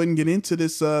of, let's go ahead and get into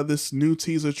this new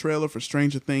teaser trailer for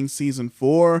Stranger Things season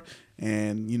 4.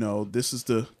 And, this is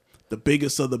the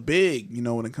biggest of the big,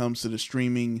 when it comes to the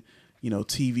streaming,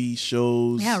 TV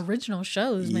shows. Yeah, original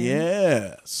shows, man.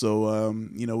 Yeah. So,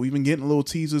 we've been getting little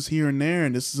teasers here and there,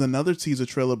 and this is another teaser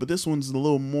trailer, but this one's a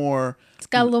little more... It's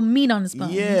got a little meat on his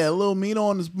bones. Yeah, a little meat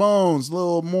on his bones, a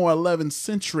little more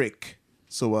 11-centric.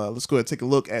 So, let's go ahead and take a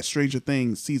look at Stranger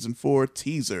Things Season 4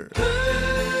 teaser.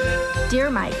 Dear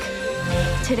Mike,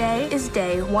 today is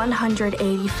day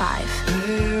 185.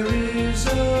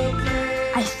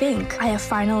 I think I have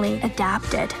finally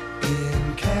adapted.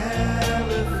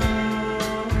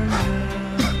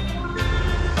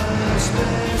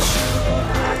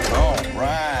 All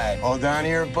right. Hold on to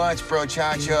your butts, bro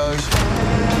chachos.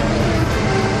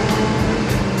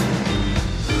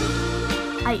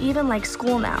 I even like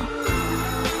school now.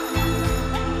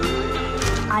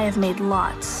 I have made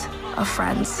lots of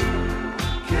friends.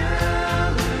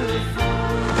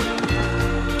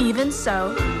 Even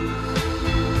so,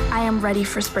 I am ready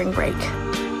for spring break.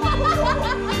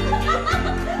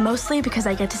 Mostly because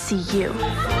I get to see you.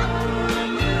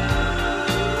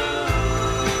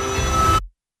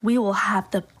 We will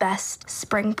have the best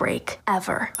spring break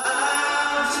ever.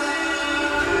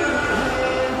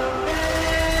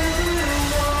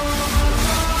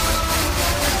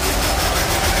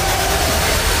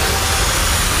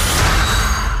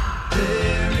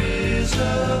 There is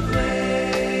a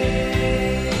place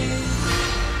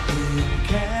in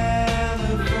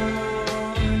California.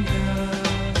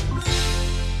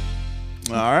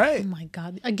 All right. Oh my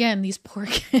God. Again, these poor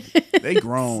kids. They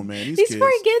grown, man. These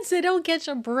poor kids, they don't catch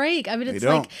a break. I mean, it's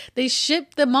like they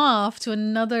ship them off to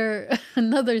another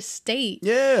state.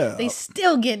 Yeah. They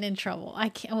still getting in trouble. I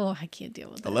can't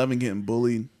deal with that. 11 getting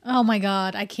bullied. Oh my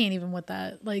God. I can't even with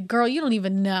that. Like, girl, you don't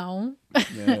even know.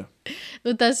 Yeah.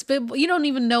 With that spitball. You don't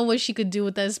even know what she could do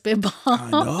with that spitball. I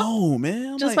know,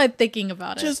 man. Just by thinking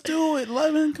about it. Just do it,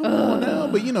 11. Come on now.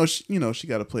 But she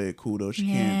got to play it cool though. She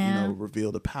can't,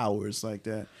 reveal the powers like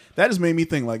that. That just made me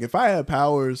think, like, if I had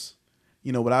powers,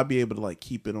 would I be able to like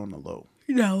keep it on the low?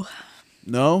 No.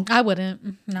 No? I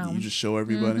wouldn't. No. You just show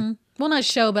everybody? Mm-hmm. Well, not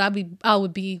show, but I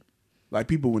would be. Like,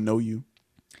 people would know you.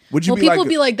 Would you people would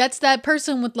be like, that's that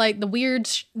person with like the weird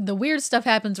stuff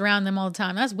happens around them all the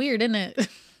time. That's weird, isn't it?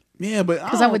 Yeah, but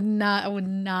because I would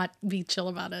not be chill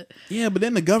about it. Yeah, but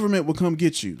then the government would come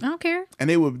get you. I don't care. And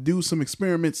they would do some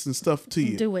experiments and stuff to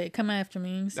you. Do it. Come after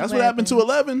me. That's what happened to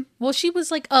 11. Well, she was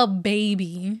like a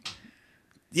baby.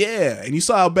 Yeah, and you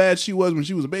saw how bad she was when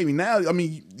she was a baby. Now, I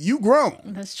mean, you grown.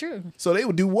 That's true. So they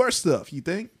would do worse stuff, you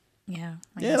think? Yeah.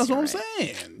 That's what I'm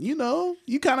saying. You know,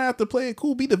 you kind of have to play it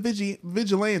cool. Be the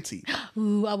vigilante.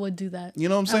 Ooh, I would do that. You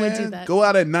know what I'm saying? I would do that. Go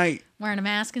out at night. Wearing a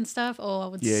mask and stuff. Oh, I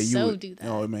would do that.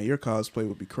 Oh, man, your cosplay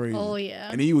would be crazy. Oh,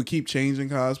 yeah. And then you would keep changing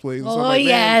cosplays. And oh, like,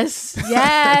 yes.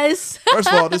 Yes. First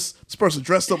of all, this person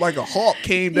dressed up like a hawk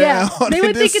came down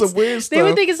and did some weird stuff. They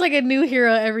would think it's like a new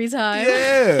hero every time.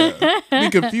 Yeah. Be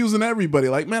confusing everybody.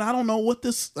 Like, man, I don't know,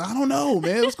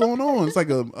 man. What's going on? It's like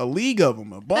a league of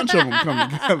them. A bunch of them come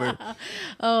together.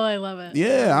 Oh, I love it.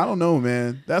 Yeah, I don't know,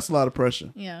 man. That's a lot of pressure.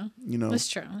 Yeah. You know. That's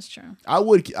true.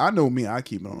 I know me, I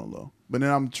keep it on the low. But then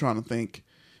I'm trying to think,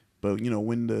 but you know,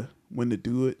 when to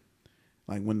do it,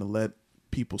 like when to let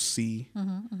people see.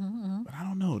 But I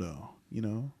don't know though. You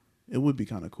know, it would be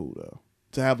kind of cool though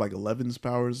to have like 11's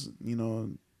powers. You know,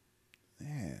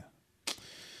 yeah.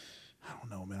 I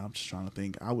don't know, man. I'm just trying to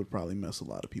think. I would probably mess a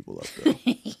lot of people up though.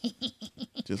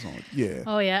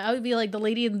 Oh yeah, I would be like the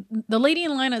lady in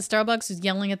line at Starbucks who's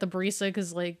yelling at the barista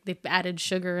because like they've added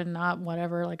sugar and not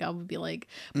whatever. Like I would be like,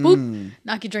 boop,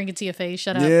 knock your drink into your face.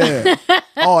 Shut up. Yeah.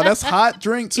 Oh, that's hot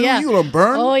drink too. You gonna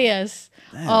burn? Oh yes.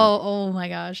 Damn. Oh my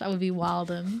gosh, I would be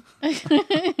wildin'.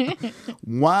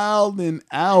 Wildin'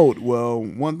 out. Well,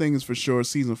 one thing is for sure,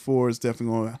 season 4 is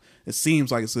definitely going to, it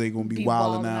seems like it's going to be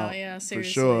wildin' out. Yeah,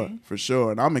 seriously. For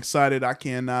sure. And I'm excited. I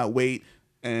cannot wait.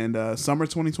 And summer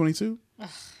 2022.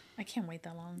 I can't wait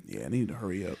that long. Yeah, I need to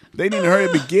hurry up. They need to hurry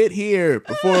up and get here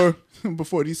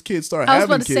before these kids start having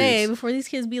kids. I was about to say, before these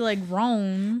kids be like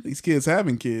grown. These kids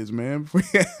having kids, man.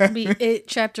 Be It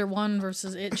Chapter 1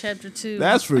 versus It Chapter 2.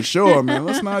 That's for sure, man.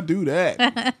 Let's not do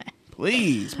that.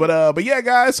 Please. But yeah,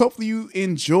 guys, hopefully you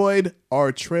enjoyed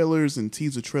our trailers and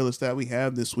teaser trailers that we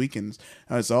have this week. And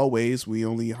as always, we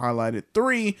only highlighted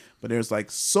 3, but there's like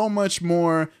so much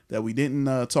more that we didn't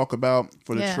talk about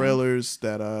for the trailers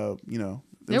that, you know,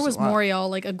 there was more, y'all,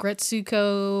 like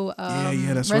Agretsuko,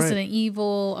 that's Resident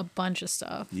Evil, a bunch of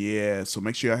stuff. Yeah, so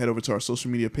make sure y'all head over to our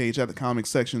social media page at the comic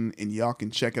section and y'all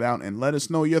can check it out and let us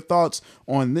know your thoughts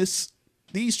on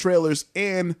these trailers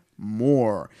and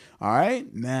more. All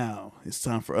right, now it's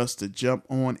time for us to jump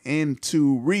on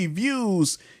into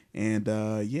reviews. And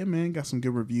yeah, man, got some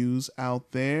good reviews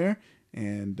out there.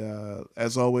 And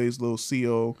as always, Lil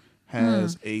CO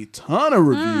has a ton of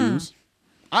reviews.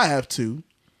 I have 2.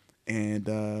 And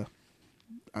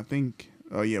I think,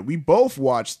 we both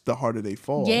watched The Harder They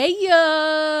Fall.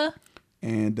 Yeah.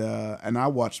 And I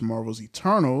watched Marvel's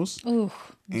Eternals. Ooh,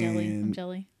 I'm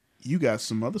jelly. You got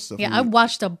some other stuff. Yeah, I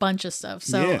watched a bunch of stuff.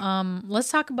 So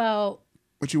let's talk about...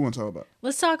 What you want to talk about?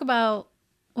 Let's talk about...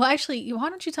 Well, actually, why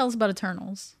don't you tell us about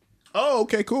Eternals? Oh,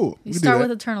 okay, cool. You start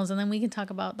with Eternals, and then we can talk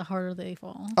about The Harder They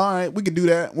Fall. All right, we can do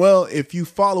that. Well, if you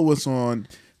follow us on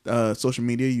social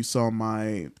media, you saw my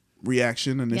initial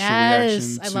reaction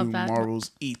to Marvel's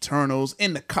Eternals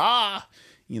in the car,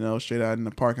 you know, straight out in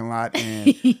the parking lot.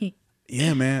 And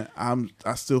yeah, man,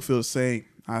 I still feel the same.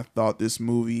 I thought this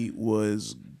movie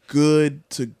was good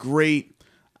to great.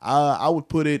 I would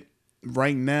put it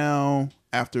right now,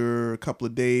 after a couple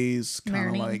of days, kind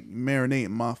of like marinating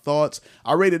my thoughts.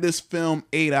 I rated this film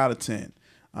 8 out of 10.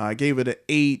 I gave it an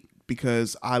 8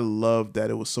 because I loved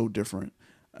that it was so different.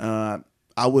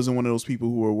 I wasn't one of those people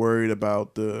who were worried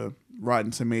about the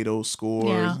Rotten Tomatoes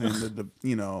scores and the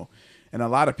you know, and a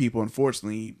lot of people,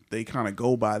 unfortunately, they kind of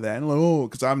go by that and like, oh,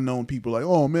 because I've known people like,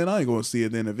 oh man, I ain't gonna see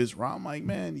it then if it's wrong. I'm like,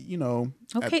 man, you know,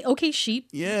 okay, sheep.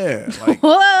 Yeah, like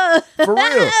for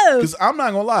real. Because I'm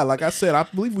not gonna lie, like I said, I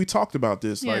believe we talked about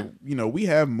this. Like, you know, we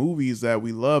have movies that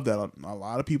we love that a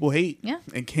lot of people hate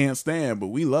and can't stand, but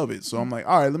we love it. So I'm like,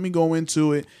 all right, let me go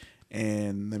into it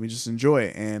and let me just enjoy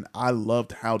it. And I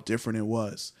loved how different it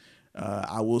was.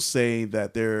 I will say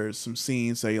that there's some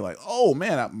scenes that you're like, oh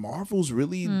man, Marvel's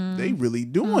really, they really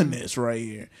doing this right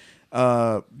here.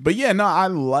 But yeah, no, I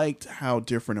liked how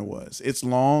different it was. It's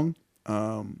long.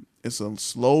 It's a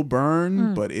slow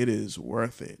burn, but it is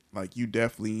worth it. Like, you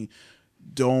definitely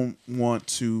don't want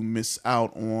to miss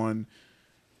out on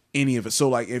any of it. So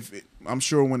like, I'm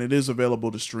sure when it is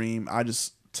available to stream, I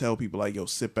just tell people like, yo,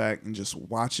 sit back and just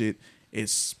watch it.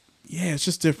 It's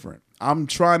just different. I'm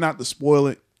trying not to spoil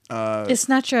it. It's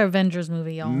not your Avengers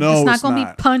movie, y'all. No, it's not gonna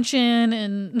be punching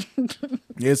and.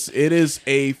 It is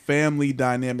a family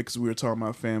dynamic, because we were talking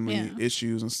about family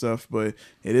issues and stuff. But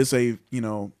it is a, you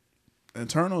know,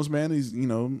 Eternals, man. These, you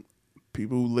know,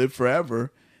 people who live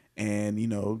forever, and you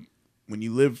know, when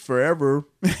you live forever,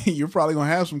 you're probably gonna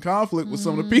have some conflict with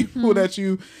some of the people that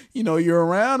you know you're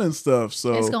around and stuff.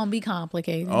 So it's gonna be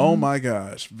complicated. Oh my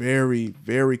gosh, very,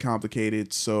 very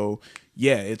complicated. So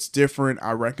yeah, it's different.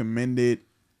 I recommend it.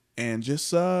 And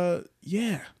just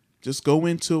just go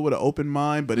into it with an open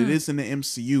mind. But it is in the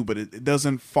MCU, but it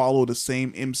doesn't follow the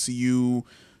same MCU,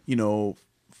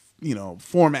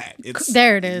 format.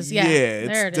 There it is. Yeah,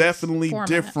 it's definitely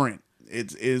different.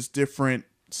 It is different.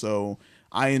 So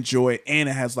I enjoy it, and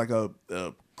it has like a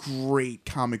great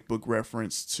comic book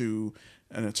reference to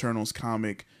an Eternals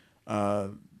comic.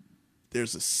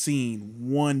 There's a scene,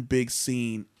 one big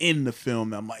scene in the film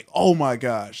that I'm like, oh my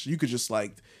gosh, you could just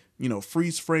like,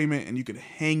 freeze frame it and you could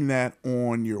hang that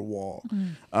on your wall.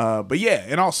 But yeah,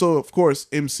 and also, of course,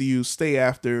 MCU stay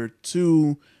after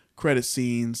 2 credit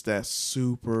scenes that's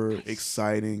super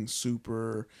exciting,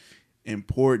 super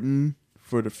important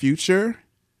for the future.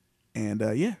 And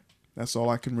yeah, that's all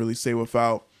I can really say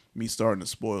without me starting to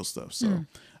spoil stuff. So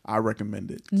I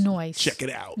recommend it. Nice. Check it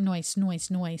out. Nice.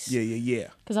 Yeah.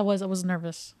 Because I was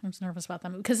nervous. I was nervous about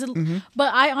that movie.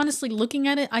 But I honestly, looking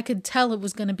at it, I could tell it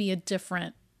was going to be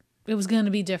different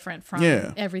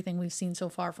from everything we've seen so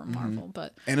far from Marvel.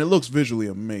 And it looks visually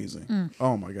amazing.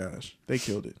 Oh my gosh, they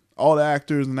killed it. All the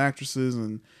actors and actresses,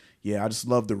 and yeah, I just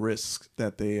love the risk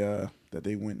that they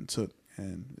went and took,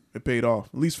 and it paid off,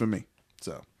 at least for me.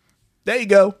 So there you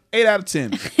go. 8 out of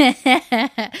 10.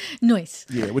 Nice.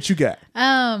 Yeah, what you got?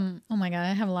 Oh my God,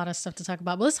 I have a lot of stuff to talk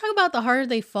about. But let's talk about The Harder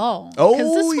They Fall. Oh, this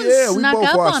one snuck we both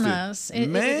up watched on it. us.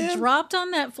 It dropped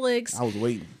on Netflix. I was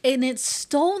waiting. And it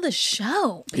stole the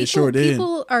show. It sure did.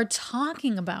 People are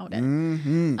talking about it.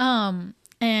 And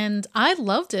I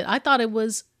loved it. I thought it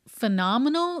was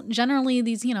phenomenal. Generally,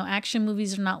 these, action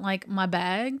movies are not like my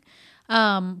bag.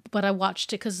 But I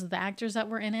watched it because of the actors that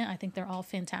were in it. I think they're all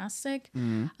fantastic.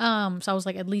 So I was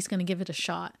like, at least going to give it a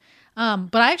shot.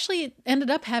 But I actually ended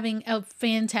up having a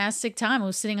fantastic time. I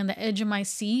was sitting on the edge of my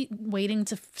seat waiting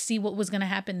to see what was going to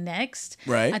happen next.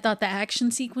 Right. I thought the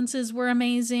action sequences were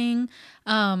amazing.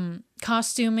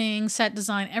 Costuming, set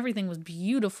design, everything was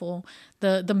beautiful.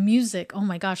 The music, oh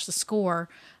my gosh, the score,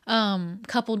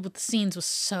 coupled with the scenes was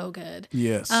so good.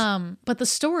 Yes. But the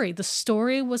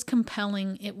story was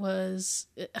compelling.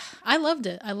 I loved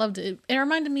it. It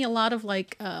reminded me a lot of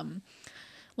like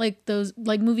those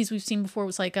like movies we've seen before. It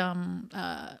was like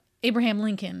Abraham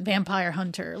Lincoln, Vampire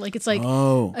Hunter. Like it's like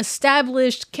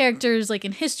established characters like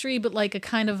in history, but like a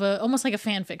kind of almost like a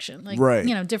fan fiction. Like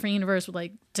different universe with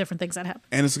like different things that happen.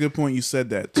 And it's a good point you said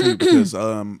that too, because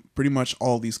pretty much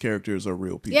all these characters are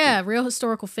real people. Yeah, real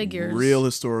historical figures.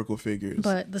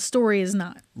 But the story is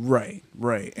not. Right.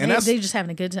 And they're just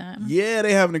having a good time. Yeah,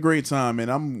 they're having a great time,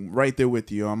 and I'm right there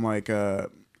with you. I'm like, I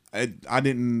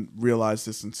didn't realize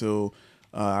this until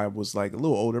I was like a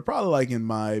little older, probably like in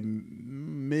my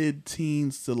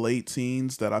mid-teens to late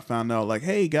teens, that I found out like,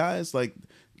 hey guys, like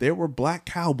there were black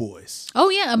cowboys. Oh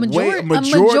yeah, a majority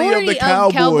of the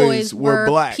cowboys were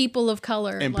black people of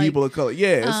color and people of color.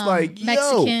 Yeah, it's like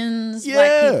Mexicans,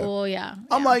 black people. Yeah,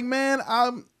 I'm like, man,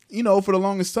 for the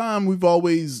longest time we've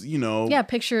always,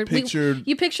 pictured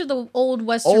you picture the old old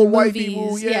Western white movies,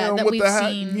 people, that we've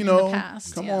seen in the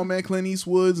past. Come on, man, Clint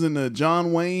Eastwood's and the John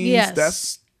Waynes. Yes.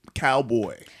 That's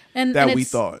cowboy. And we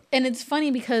thought. And it's funny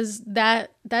because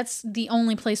that's the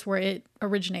only place where it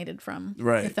originated from.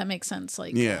 Right. If that makes sense.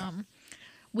 Like,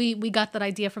 we got that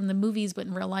idea from the movies, but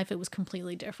in real life it was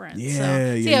completely different.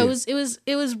 It was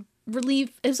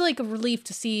relief. It was like a relief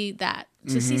to see that,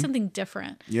 to see something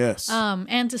different. Yes.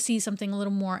 And to see something a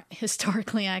little more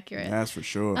historically accurate. That's for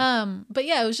sure. But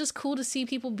yeah, it was just cool to see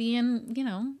people being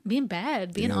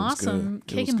bad, being awesome,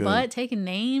 kicking butt, taking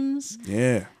names.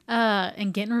 Yeah.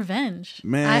 And getting revenge.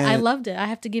 Man, I loved it. I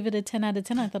have to give it a 10 out of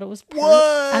 10. I thought it was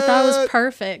I thought it was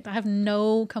perfect. I have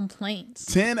no complaints.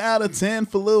 10 out of 10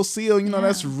 for Lil Seal.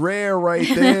 That's rare right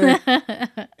there.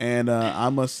 And I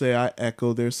must say, I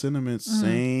echo their sentiments.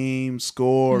 Same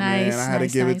score, man. I had to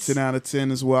give it 10 out of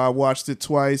 10 as well. I watched it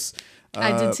twice.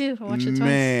 I did too. I watched it twice.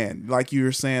 Man, like you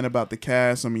were saying about the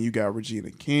cast, I mean, you got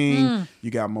Regina King,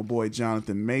 you got my boy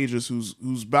Jonathan Majors,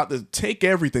 who's about to take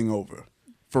everything over.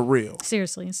 For real.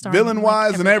 Seriously. Villain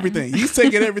wise and everything. He's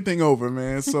taking everything over,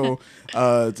 man. So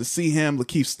to see him,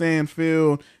 Lakeith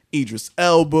Stanfield, Idris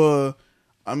Elba,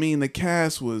 I mean, the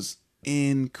cast was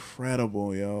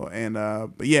incredible, yo. And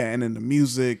but yeah, and then the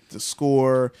music, the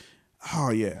score.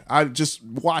 Oh yeah. I just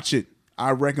watch it.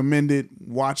 I recommend it.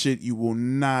 Watch it. You will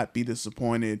not be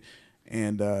disappointed.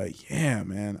 And yeah,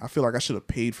 man, I feel like I should have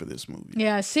paid for this movie.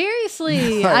 Yeah,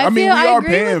 seriously. I mean, we are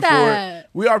paying for it.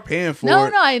 We are paying for it.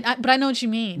 No, but I know what you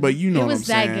mean. But you know what I'm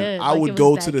saying. Good. I would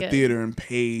go to the theater and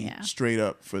pay straight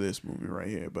up for this movie right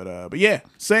here. But yeah,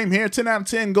 same here. 10 out of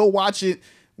 10. Go watch it.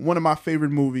 One of my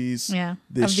favorite movies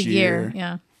this of the year.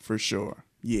 Yeah, for sure.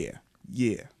 Yeah.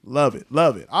 Love it.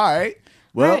 All right.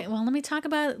 Well, all right. Well, let me talk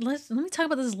about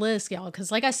this list, y'all.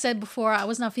 Because like I said before, I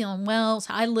was not feeling well,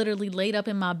 so I literally laid up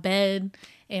in my bed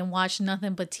and watched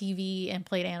nothing but TV and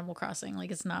played Animal Crossing.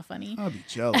 Like, it's not funny. I'll be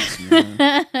jealous,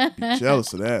 man. Be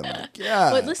jealous of that. Like,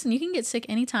 yeah. But listen, you can get sick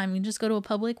anytime. You can just go to a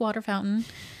public water fountain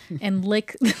and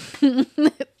lick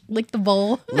lick the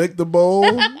bowl. Lick the bowl?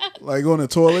 Like on the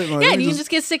toilet? Like, yeah, you can just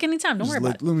get sick anytime. Don't worry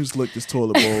about it. Let me just lick this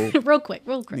toilet bowl. real quick.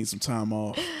 I need some time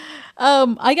off.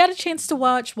 I got a chance to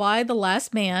watch Y: The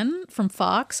Last Man from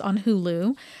Fox on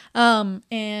Hulu.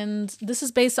 And this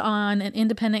is based on an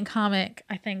independent comic,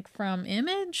 I think, from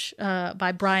Image,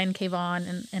 by Brian K.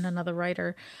 Vaughan and another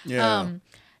writer. Yeah.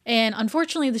 And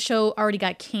unfortunately, the show already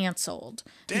got canceled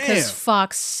because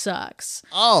Fox sucks.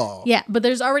 Oh. Yeah, but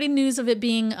there's already news of it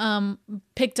being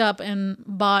picked up and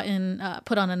bought and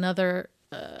put on another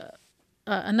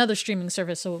streaming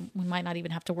service, so we might not even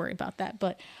have to worry about that.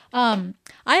 But I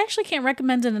actually can't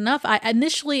recommend it enough.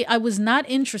 Initially I was not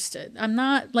interested. I'm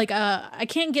not like I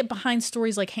can't get behind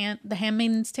stories like The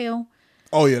Handmaid's Tale.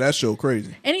 Oh yeah, that show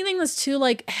crazy. Anything that's too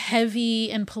like heavy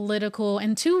and political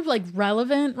and too like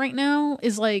relevant right now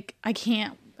is like I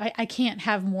can't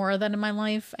have more of that in my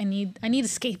life. I need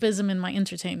escapism in my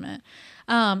entertainment.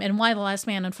 And Y: The Last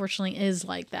Man unfortunately is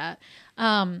like that.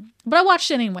 But I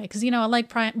watched it anyway because I like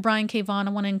Brian K. Vaughan.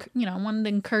 I wanted to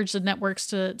encourage the networks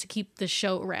to keep this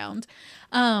show around.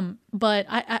 But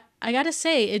I gotta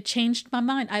say it changed my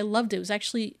mind. I loved it. It was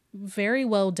actually very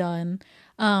well done.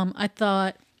 I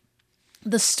thought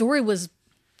the story was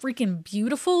freaking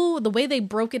beautiful. The way they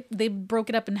broke it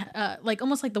up in like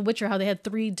almost like The Witcher, how they had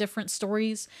 3 different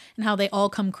stories and how they all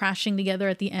come crashing together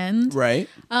at the end. Right.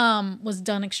 Was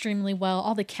done extremely well.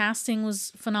 All the casting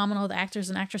was phenomenal. The actors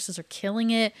and actresses are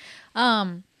killing it.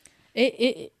 I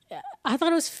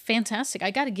thought it was fantastic.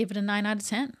 I got to give it a 9 out of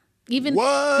 10. Even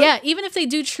if they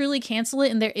do truly cancel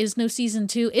it and there is no season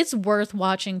 2, it's worth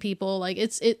watching, people. Like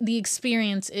the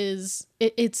experience is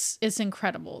it's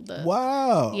incredible.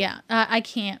 Wow. Yeah, I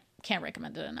can't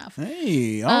recommend it enough.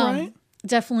 Hey, all right.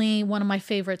 Definitely one of my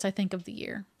favorites, I think, of the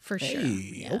year for sure.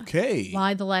 Hey, yeah. Okay.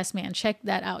 Y: The Last Man. Check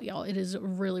that out, y'all. It is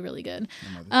really, really good.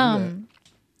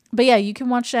 But yeah, you can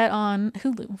watch that on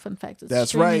Hulu. Fun fact.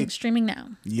 That's right. Streaming now.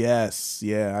 Yes.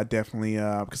 Yeah, I definitely,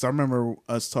 because I remember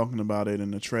us talking about it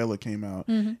and the trailer came out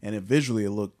and visually it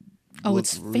looked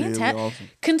it's really fantastic. Awesome.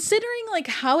 Considering like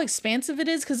how expansive it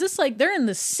is, because it's like they're in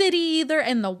the city, they're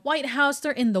in the White House,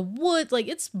 they're in the woods. Like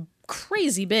it's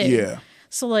crazy big. Yeah.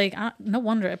 So like, no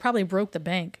wonder it probably broke the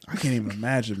bank. I can't even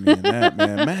imagine me in that,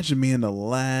 man. Imagine being the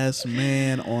last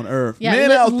man on Earth. Yeah,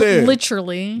 men out there,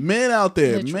 literally. Men out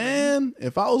there, literally. Man.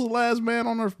 If I was the last man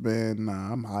on Earth, man,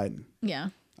 nah, I'm hiding.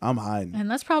 Yeah, I'm hiding.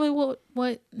 And that's probably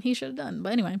what he should have done.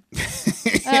 But anyway,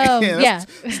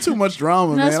 it's too much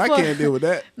drama, man. I can't deal with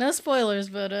that. No spoilers,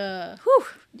 but whew,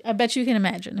 I bet you can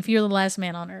imagine if you're the last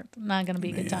man on Earth, not gonna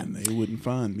be a good time. They wouldn't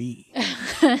find me.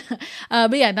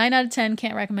 But yeah, 9 out of 10.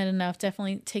 Can't recommend enough.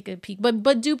 Definitely take a peek,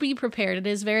 but do be prepared. It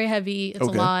is very heavy. It's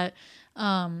a lot.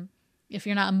 If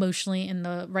you're not emotionally in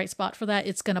the right spot for that,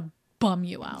 it's gonna bum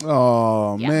you out.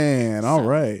 Oh man! All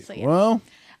right. So, yeah. Well.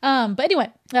 But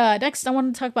anyway, next I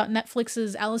want to talk about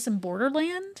Netflix's Alice in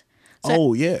Borderland.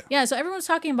 So, yeah. Yeah, so everyone's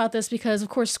talking about this because, of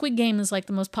course, Squid Game is like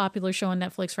the most popular show on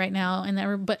Netflix right now.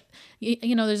 But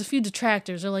there's a few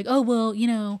detractors. They're like, oh,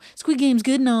 well, Squid Game's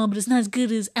good and all, but it's not as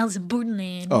good as Alice in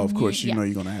Borderland. Oh, of course, you know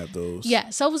you're going to have those. Yeah,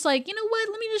 so I was like, you know what?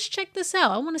 Let me just check this out.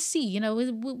 I want to see,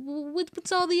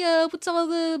 what's all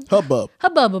the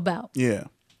hubbub about? Yeah.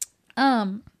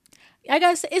 I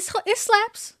gotta say, it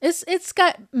slaps. It's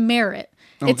got merit.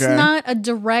 Okay. It's not a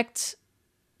direct.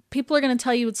 People are gonna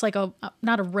tell you it's like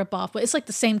not a ripoff, but it's like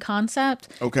the same concept.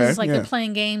 Okay. It's like they're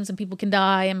playing games and people can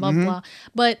die and blah blah.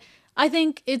 But I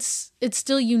think it's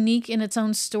still unique in its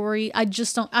own story. I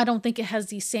don't think it has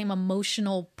the same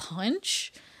emotional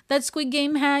punch that Squid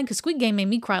Game had, because Squid Game made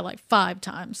me cry like 5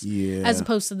 times. Yeah. As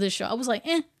opposed to this show, I was like,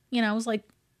 I was like.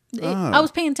 I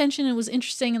was paying attention. It was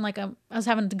interesting, and like I was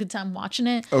having a good time watching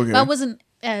it. Okay. But I wasn't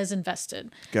as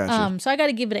invested. Gotcha. So I got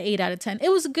to give it an 8 out of 10. It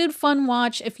was a good, fun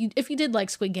watch if you did like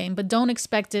Squid Game, but don't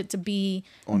expect it to be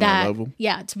on that level.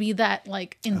 Yeah, to be that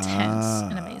like intense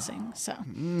and amazing. So,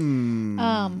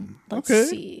 let's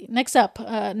see. Next up,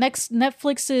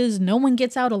 Netflix's No One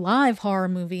Gets Out Alive horror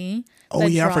movie. Oh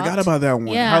yeah, dropped. I forgot about that one.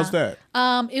 Yeah. How's that?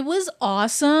 It was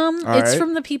awesome. All it's right.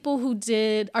 from the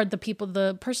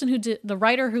person who did, the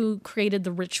writer who created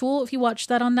The Ritual. If you watched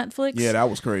that on Netflix. Yeah, that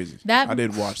was crazy. I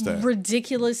did watch that. Ridiculous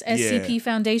ridiculous SCP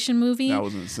Foundation movie. That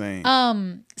was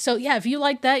insane. So yeah, if you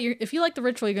like that, if you like The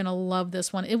Ritual, you're gonna love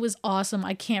this one. It was awesome.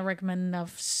 I can't recommend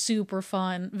enough. Super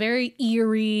fun, very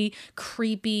eerie,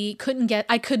 creepy.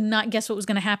 I could not guess what was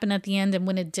gonna happen at the end, and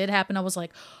when it did happen, I was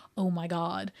like, oh my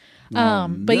god.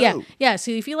 But yeah.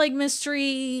 So if you like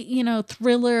mystery,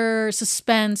 thriller,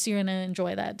 suspense, you're gonna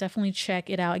enjoy that. Definitely check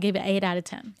it out. I gave it 8 out of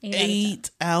 10. 8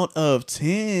 out of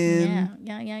 10.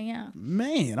 Yeah.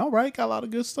 Man, all right, got a lot of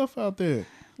good stuff out there.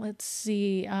 Let's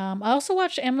see. I also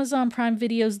watched Amazon Prime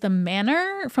Video's The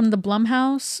Manor from the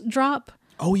Blumhouse drop.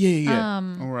 Oh yeah.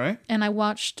 All right. And I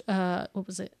watched what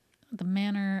was it? The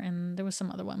Manor, and there was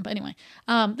some other one. But anyway,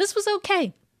 this was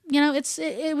okay.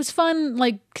 It was fun,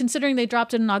 like considering they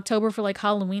dropped it in October for like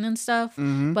Halloween and stuff.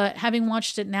 Mm-hmm. But having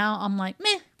watched it now, I'm like,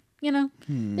 meh.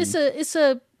 It's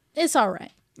all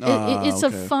right. It's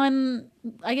okay. a fun.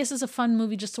 I guess it's a fun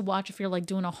movie just to watch if you're like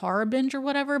doing a horror binge or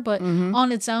whatever. But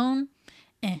on its own,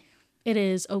 it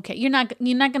is okay. You're not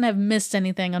gonna have missed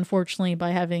anything, unfortunately,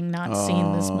 by having not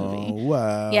seen this movie.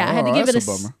 Wow. Yeah, I had to give it a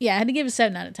bummer. I had to give it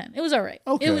 7 out of 10. It was all right.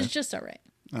 Okay. It was just all right.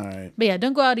 All right. But yeah,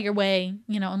 don't go out of your way,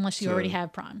 unless you already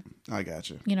have Prime. I got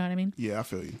you. You know what I mean? Yeah, I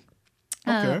feel you.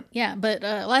 Okay. Yeah, but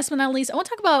last but not least, I want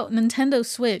to talk about Nintendo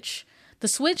Switch. The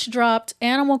Switch dropped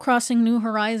Animal Crossing New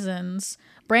Horizons,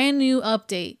 brand new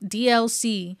update,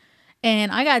 DLC.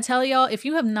 And I gotta tell y'all, if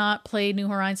you have not played New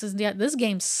Horizons yet, this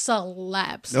game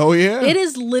slaps. Oh yeah, it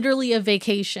is literally a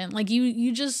vacation. Like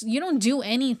you don't do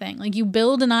anything. Like you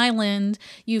build an island,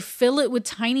 you fill it with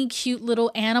tiny, cute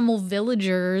little animal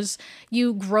villagers.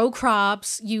 You grow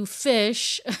crops, you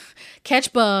fish,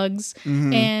 catch bugs,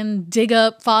 and dig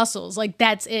up fossils. Like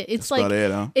that's it. It's that's like about it,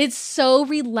 huh? It's so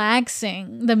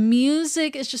relaxing. The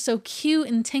music is just so cute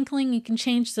and tinkling. You can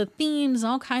change the themes,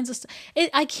 all kinds of stuff.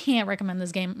 I can't recommend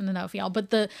this game enough, y'all. But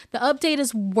the update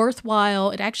is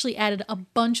worthwhile. It actually added a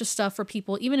bunch of stuff for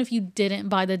people, even if you didn't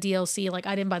buy the DLC. Like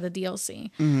I didn't buy the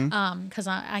DLC because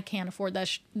I can't afford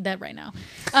that right now.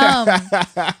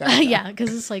 Yeah,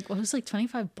 because it's like it was like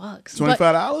 $25.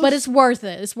 $25, but it's worth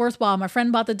it. It's worthwhile. My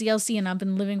friend bought the DLC, and I've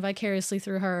been living vicariously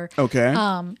through her. Okay.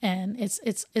 And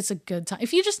it's a good time.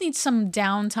 If you just need some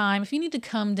downtime, if you need to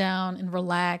come down and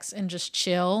relax and just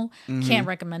chill, can't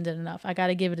recommend it enough. I got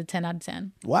to give it a 10 out of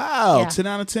 10. Wow, Yeah. 10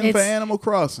 out of 10 for Animal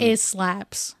Crossing. It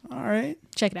slaps. All right.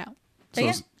 Check it out. But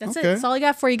yeah, that's okay. it. That's all I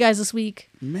got for you guys this week.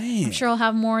 Man. I'm sure I'll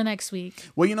have more next week.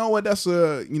 Well, you know what? That's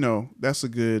a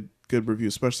good review,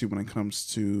 especially when it comes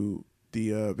to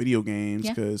the video games,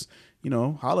 because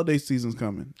holiday season's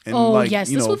coming. And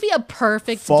this would be a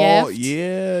perfect fall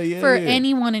gift. For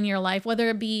anyone in your life, whether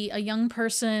it be a young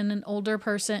person, an older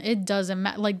person, it doesn't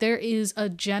matter. Like there is a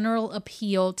general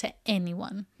appeal to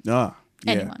anyone.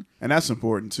 Anyone. And that's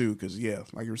important too, because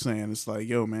like you were saying, it's like,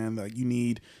 yo, man, like you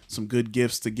need some good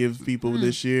gifts to give people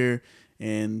this year,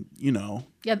 and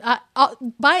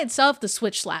by itself, the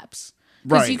Switch slaps.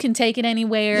 Because you can take it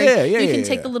anywhere. You can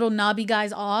take the little knobby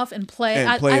guys off and play.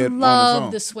 I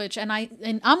love the Switch, and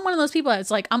I'm one of those people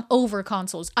that's like, I'm over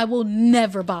consoles. I will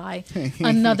never buy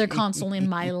another console in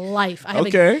my life. I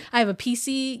have a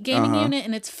PC gaming unit,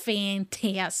 and it's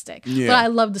fantastic. Yeah. But I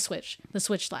love the Switch. The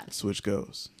Switch slaps. Switch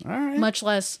goes. All right. Much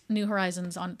less New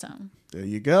Horizons on its own. There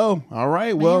you go. All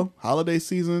right. Well, holiday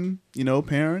season,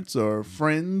 parents or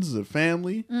friends or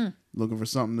family looking for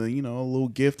something to, a little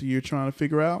gift you're trying to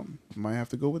figure out. Might have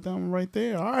to go with that one right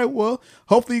there. All right. Well,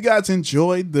 hopefully you guys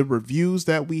enjoyed the reviews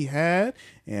that we had,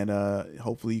 and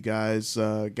hopefully you guys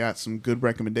got some good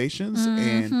recommendations,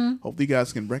 and hopefully you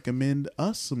guys can recommend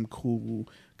us some cool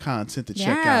content to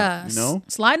check out.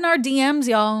 Slide in our DMs,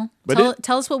 y'all. But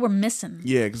tell us what we're missing.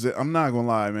 Yeah, because I'm not gonna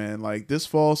lie, man, like this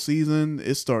fall season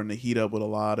it's starting to heat up with a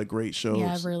lot of great shows.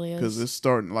 Yeah, it really is, because it's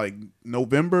starting like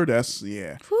November. That's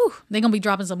they're gonna be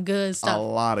dropping some good stuff, a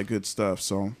lot of good stuff.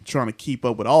 So I'm trying to keep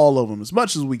up with all of them as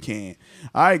much as we can.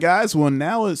 All right, guys, well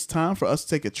now it's time for us to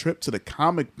take a trip to the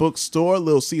comic book store.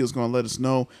 Lil C is gonna let us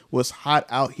know what's hot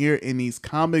out here in these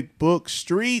comic book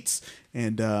streets,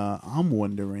 and I'm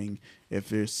wondering if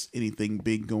there's anything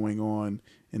big going on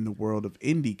in the world of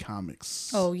indie comics.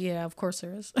 Oh yeah, of course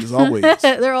there is. There's always.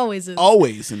 There always is.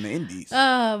 Always in the indies.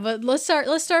 But let's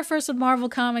start first with Marvel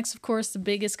Comics, of course, the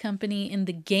biggest company in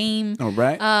the game. All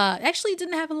right. Actually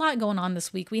didn't have a lot going on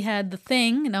this week. We had The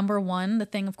Thing, #1. The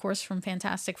Thing, of course, from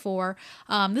Fantastic Four.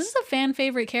 This is a fan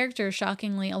favorite character,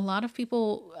 shockingly. A lot of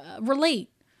people relate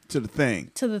to the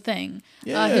Thing.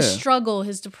 Yeah. His struggle,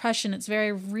 his depression, it's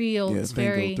very real. Yeah, it's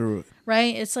very go through it.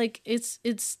 Right? It's like it's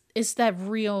that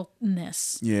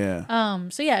realness. Yeah.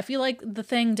 So yeah, if you like The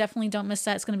Thing, definitely don't miss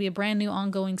that. It's going to be a brand new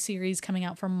ongoing series coming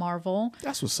out from Marvel.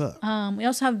 That's what's up. We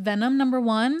also have Venom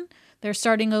 #1. They're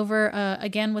starting over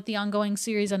again with the ongoing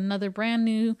series, another brand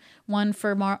new one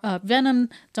for Venom.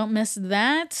 Don't miss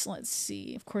that. Let's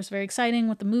see. Of course, very exciting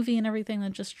with the movie and everything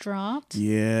that just dropped.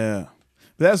 Yeah.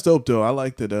 That's dope, though. I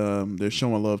like that they're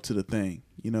showing love to the Thing.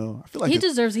 You know, I feel like he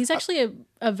deserves. He's actually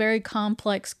a very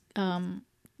complex,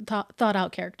 thought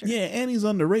out character. Yeah, and he's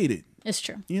underrated. It's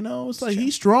true. You know, it's like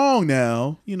he's strong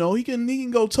now. You know, he can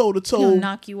go toe to toe. He'll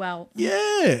knock you out.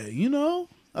 Yeah, you know.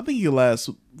 I think he can last.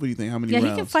 What do you think? How many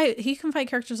rounds? He can fight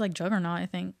characters like Juggernaut, I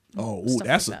think. Oh,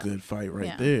 that's like a good fight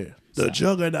right there. The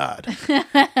Juggernaut.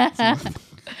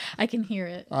 I can hear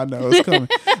it. I know it's coming.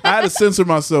 I had to censor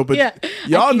myself, but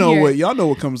y'all know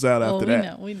what comes out after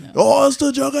that. We know. Oh, it's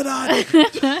the Juggernaut.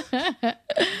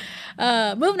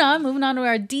 Moving on to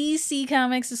our DC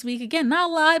comics this week. Again, not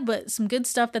a lot, but some good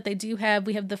stuff that they do have.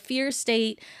 We have the Fear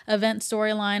State event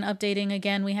storyline updating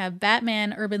again. We have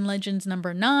Batman Urban Legends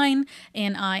 #9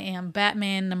 and I Am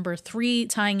Batman #3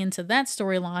 tying into that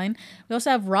storyline. We also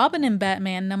have Robin and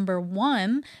Batman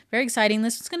 #1. Very exciting.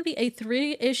 This is going to be a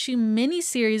 3-issue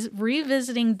miniseries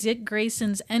revisiting Dick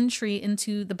Grayson's entry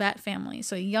into the Bat family.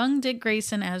 So young Dick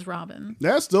Grayson as Robin.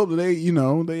 That's dope that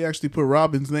they actually put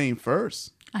Robin's name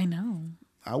first. I know.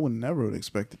 I would never have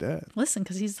expected that. Listen,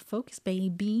 because he's the focus,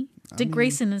 baby. Dick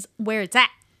Grayson is where it's at.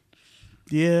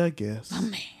 Yeah, I guess. Oh,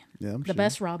 man. Yeah, I'm the sure.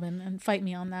 best Robin, and fight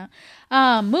me on that.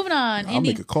 Moving on. I'll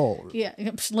make a call. Yeah,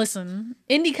 listen.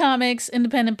 Indie comics,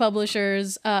 independent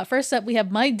publishers. First up, we have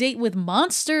My Date with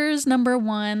Monsters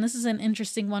 #1. This is an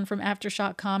interesting one from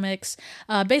Aftershock Comics.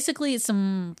 Basically, it's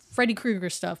some Freddy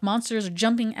Krueger stuff. Monsters are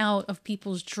jumping out of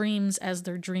people's dreams as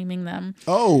they're dreaming them.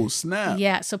 Oh, snap.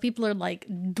 Yeah, so people are like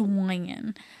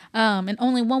dying. And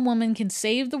only one woman can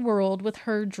save the world with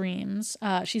her dreams.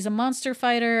 She's a monster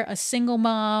fighter, a single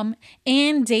mom,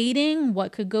 and dating.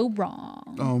 What could go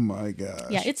wrong? Oh my gosh.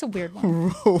 Yeah, it's a weird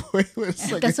one. Wait a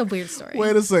second. That's a weird story.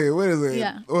 Wait a second.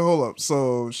 Yeah. Wait, hold up.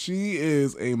 So she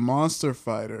is a monster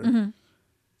fighter,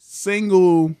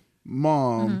 single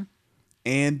mom,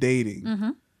 and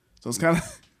dating. So it's kind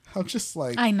of, I'm just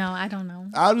like, I know, I don't know.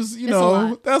 I just,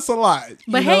 that's a lot.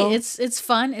 But hey, it's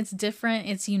fun, it's different,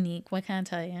 it's unique. What can I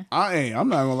tell you? I'm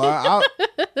not gonna lie.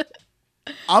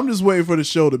 I'm just waiting for the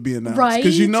show to be announced. Right?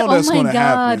 Because that's going to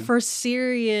happen. For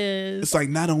serious. It's like,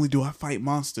 not only do I fight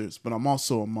monsters, but I'm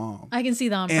also a mom. I can see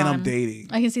that on Prime. And I'm dating.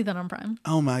 I can see that on Prime.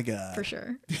 Oh my God. For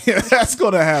sure. Yeah, that's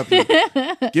going to happen.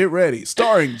 Get ready.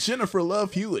 Starring Jennifer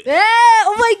Love Hewitt. Yeah,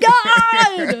 oh my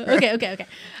God. Okay.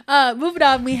 Moving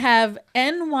on, we have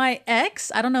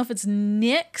NYX. I don't know if it's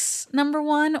Nyx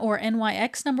 #1 or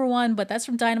NYX #1, but that's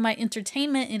from Dynamite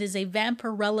Entertainment. It is a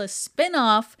Vampirella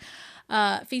spinoff.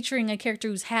 Featuring a character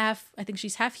who's I think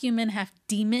she's half human, half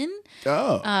demon.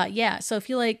 Oh. Yeah. So if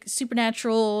you like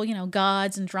supernatural,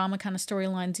 gods and drama kind of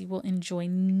storylines, you will enjoy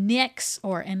Nyx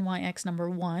or NYX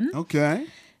 #1. Okay.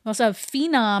 We also have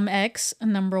Phenom X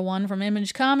 #1 from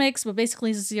Image Comics, but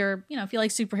basically this is your, if you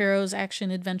like superheroes, action,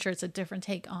 adventure, it's a different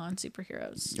take on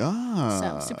superheroes.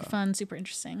 So super fun, super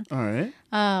interesting. All right.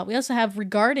 We also have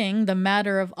Regarding the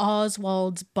Matter of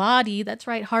Oswald's Body. That's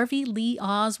right, Harvey Lee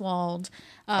Oswald.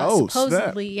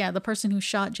 Supposedly, snap. the person who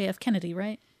shot JF Kennedy,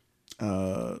 right?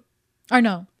 Or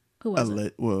no, who was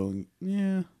it? Well,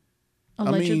 yeah.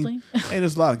 Allegedly.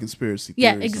 There's a lot of conspiracy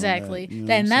theories. Yeah, exactly.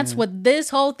 And that's what this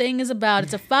whole thing is about.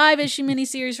 It's a 5-issue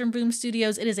miniseries from Boom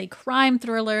Studios. It is a crime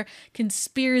thriller,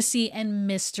 conspiracy, and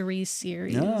mystery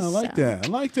series. Yeah, I like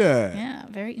that. Yeah,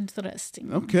 very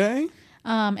interesting. Okay.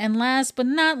 And last but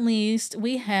not least,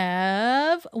 we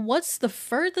have What's the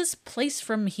Furthest Place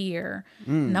from Here?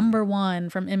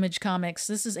 #1 from Image Comics.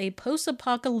 This is a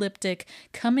post-apocalyptic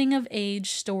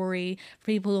coming-of-age story for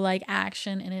people who like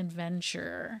action and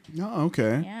adventure. Oh,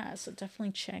 okay. Yeah, so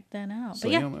definitely check that out. So,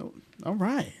 but yeah, all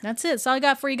right. that's it. That's all I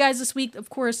got for you guys this week. Of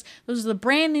course, those are the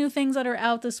brand new things that are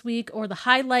out this week, or the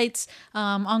highlights.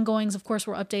 Ongoings, of course,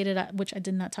 were updated, which I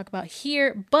did not talk about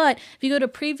here. But if you go to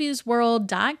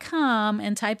previewsworld.com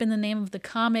and type in the name of the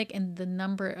comic and the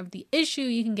number of the issue,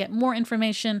 you can get more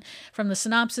information from the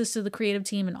synopsis to the creative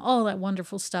team and all that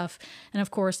wonderful stuff. And of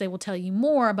course, they will tell you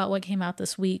more about what came out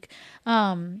this week.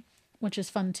 Which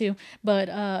is fun too. But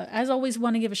as always,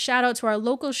 want to give a shout out to our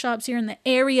local shops here in the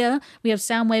area. We have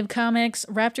Soundwave Comics,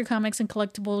 Raptor Comics and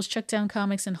Collectibles, Checkdown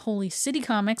Comics and Holy City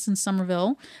Comics in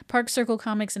Somerville, Park Circle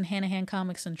Comics and Hanahan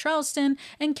Comics in Charleston,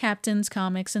 and Captain's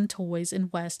Comics and Toys in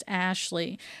West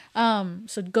Ashley.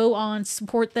 So go on,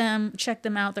 support them, check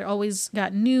them out. They're always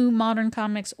got new modern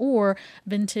comics or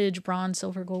vintage bronze,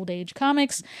 silver, gold age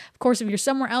comics. Of course, if you're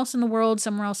somewhere else in the world,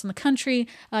 somewhere else in the country,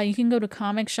 you can go to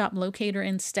Comic Shop Locator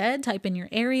instead. Type in your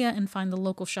area and find the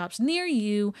local shops near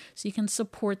you so you can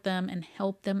support them and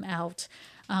help them out.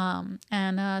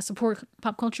 and support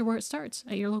pop culture where it starts,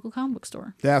 at your local comic book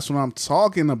store. That's what I'm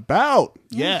talking about.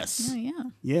 Yeah. Yes.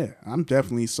 Yeah. I'm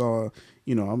definitely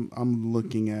I'm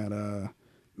looking at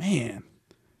man.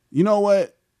 You know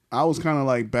what? I was kind of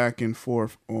like back and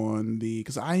forth on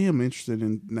because I am interested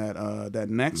in that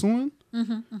next one.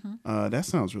 That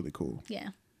sounds really cool. Yeah.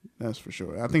 That's for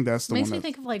sure. I think that's the Makes one. me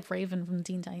think of like Raven from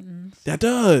Teen Titans. That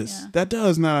does. Yeah. That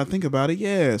does. Now that I think about it,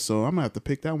 yeah. So I'm gonna have to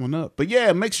pick that one up. But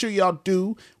yeah, make sure y'all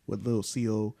do what Lil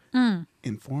CO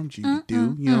informed you to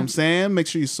do. You know what I'm saying? Make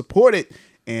sure you support it.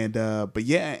 And but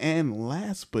yeah, and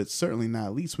last but certainly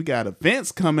not least, we got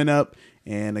events coming up.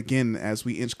 And again, as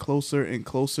we inch closer and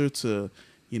closer to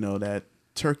that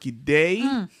Turkey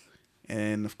Day,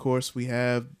 and of course we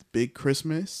have big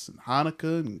Christmas and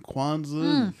Hanukkah and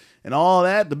Kwanzaa and all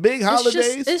that, the big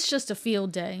holidays. It's just a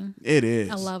field day. It is.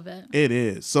 I love it. It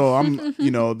is. So I'm,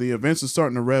 the events are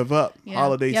starting to rev up. Yeah.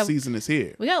 Holiday season is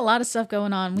here. We got a lot of stuff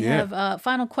going on. We have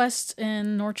Final Quest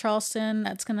in North Charleston.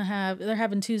 They're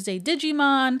having Tuesday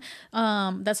Digimon.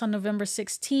 That's on November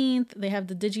 16th. They have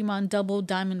the Digimon Double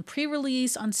Diamond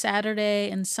pre-release on Saturday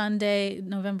and Sunday,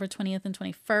 November 20th and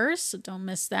 21st. So don't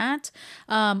miss that.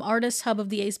 Artist Hub of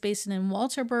the Ace Basin in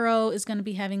Walterboro is going to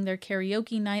be having their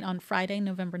karaoke night on Friday,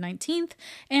 November 19th,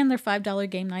 and their $5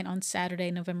 game night on Saturday,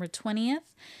 November 20th.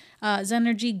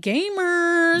 Zenergy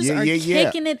Gamers are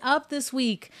taking it up this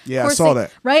week. Yeah, I saw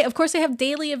that. Right? Of course, they have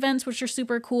daily events, which are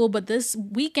super cool, but this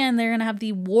weekend, they're going to have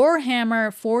the Warhammer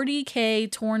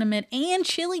 40K tournament and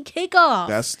Chili Kickoff.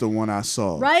 That's the one I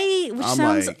saw. Right? Which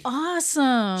sounds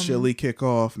awesome. Chili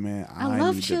Kickoff, man. I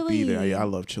love need chili. To be there. Yeah, I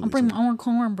love chili. I'll bring my own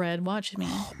cornbread. Watch me.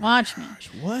 Watch me.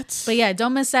 What? But yeah,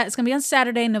 don't miss that. It's going to be on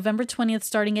Saturday, November 20th,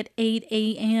 starting at 8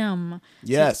 a.m.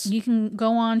 Yes. So you can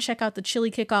go on, check out the Chili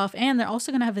Kickoff, and they're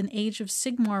also going to have an Age of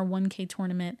Sigmar 1K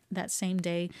tournament that same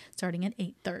day, starting at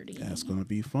 8:30. That's going to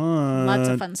be fun. Lots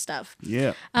of fun stuff.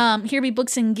 Yeah. Here be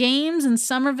Books and Games in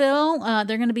Somerville.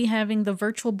 They're going to be having the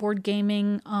virtual board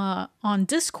gaming on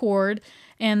Discord,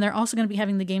 and they're also going to be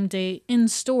having the game day in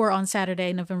store on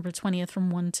Saturday, November 20th from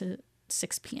 1 to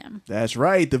 6 p.m. That's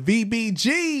right. The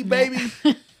VBG, baby.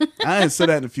 I ain't said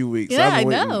that in a few weeks. Yeah, I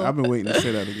know. I've been waiting to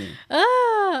say that again.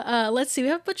 Let's see. We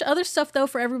have a bunch of other stuff, though,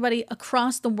 for everybody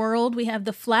across the world. We have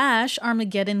the Flash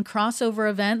Armageddon crossover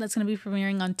event that's going to be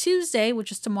premiering on Tuesday,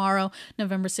 which is tomorrow,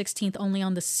 November 16th, only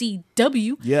on the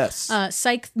CW. Yes.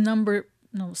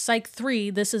 Psych 3,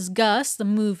 This Is Gus, the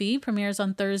movie, premieres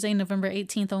on Thursday, November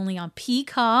 18th, only on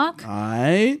Peacock. All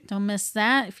right. Don't miss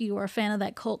that if you are a fan of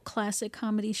that cult classic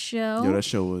comedy show. Yo, that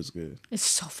show was good. It's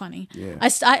so funny. Yeah.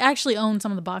 I actually own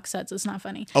some of the box sets. It's not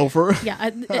funny. Oh, for real? Yeah.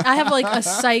 I have like a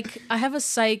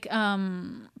Psych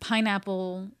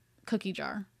pineapple cookie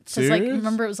jar. Because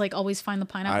remember it was like always find the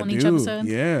pineapple in each episode?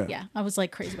 Yeah. Yeah. I was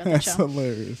like crazy about that show. That's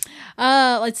hilarious.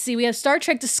 Let's see. We have Star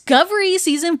Trek Discovery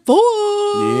Season 4.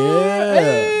 Yeah.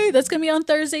 Hey, that's going to be on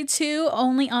Thursday too,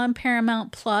 only on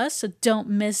Paramount Plus, so don't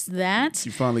miss that. Did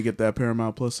you finally get that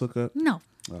Paramount Plus hookup? No.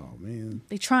 Oh, man.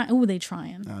 They trying.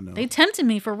 I know. They tempted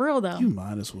me for real, though. You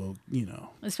might as well,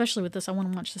 Especially with this, I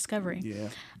want to watch Discovery. Yeah.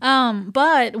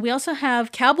 But we also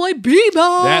have Cowboy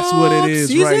Bebop. That's what it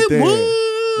is right there. 1.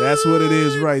 That's what it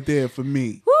is right there for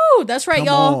me. Woo! That's right, Come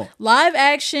y'all. on. Live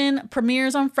action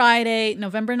premieres on Friday,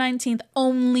 November 19th,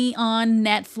 only on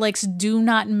Netflix. Do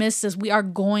not miss this. We are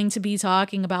going to be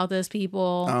talking about this,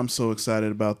 people. I'm so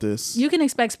excited about this. You can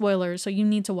expect spoilers, so you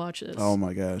need to watch this. Oh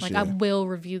my gosh! I will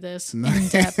review this in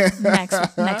depth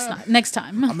next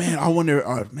time. Oh, man, I wonder.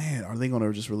 Are they going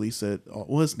to just release it?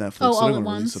 What's Netflix? Oh, all they're at going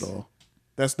to release once. it all.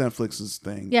 That's Netflix's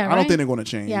thing. Yeah, right? I don't think they're going to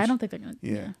change. Yeah, I don't think they're going to.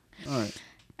 Yeah. All right.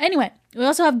 Anyway, we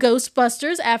also have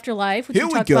Ghostbusters Afterlife, which we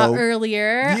talked about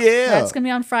earlier. Yeah. That's going to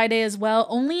be on Friday as well.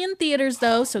 Only in theaters,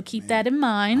 though, so keep that in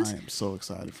mind. I am so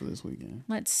excited for this weekend.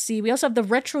 Let's see. We also have the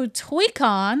Retro Toy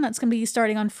Con. That's going to be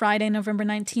starting on Friday, November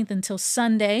 19th until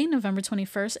Sunday, November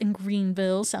 21st in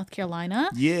Greenville, South Carolina.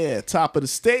 Yeah, top of the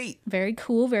state. Very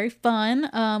cool, very fun.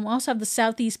 We also have the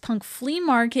Southeast Punk Flea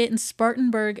Market in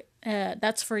Spartanburg.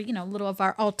 That's for, a little of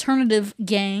our alternative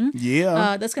gang.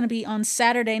 Yeah. That's going to be on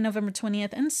Saturday, November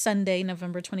 20th and Sunday,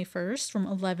 November 21st from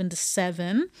 11 to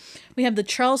 7. We have the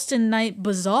Charleston Night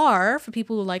Bazaar for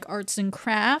people who like arts and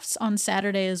crafts on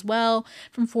Saturday as well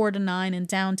from 4 to 9 in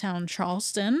downtown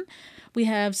Charleston. We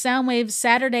have Soundwave's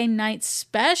Saturday Night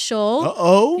Special.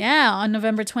 Uh-oh. Yeah, on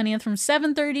November 20th from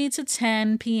 7:30 to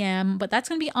 10 p.m. But that's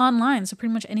going to be online, so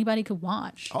pretty much anybody could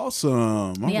watch. Awesome.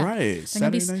 All right.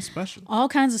 Saturday Night Special. They're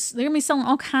going to be selling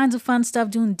all kinds of fun stuff,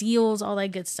 doing deals, all that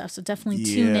good stuff. So definitely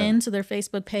tune in to their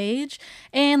Facebook page.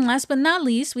 And last but not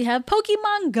least, we have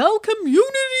Pokemon Go Community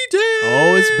Day.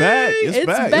 Oh, it's back. It's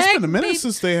back. It's been a minute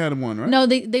since they had one, right? No,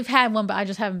 they've had one, but I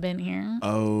just haven't been here.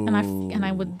 Oh. And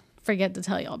I would forget to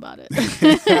tell y'all about it.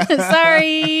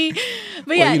 Sorry.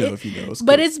 But yeah, if you know,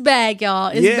 it's back,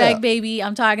 y'all. It's back, baby.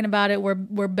 I'm talking about it. We're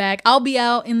back. I'll be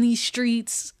out in these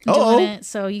streets doing it,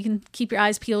 so you can keep your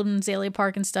eyes peeled in Azalea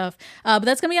Park and stuff. But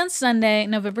that's gonna be on Sunday,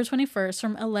 November 21st,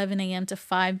 from 11 a.m. to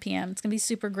 5 p.m. It's gonna be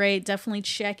super great. Definitely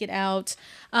check it out.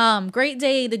 Great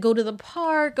day to go to the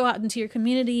park, go out into your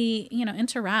community,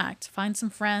 interact, find some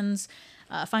friends.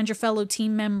 Find your fellow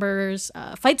team members,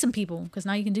 fight some people, because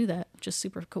now you can do that, which is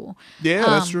super cool. Yeah,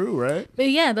 that's true, right? But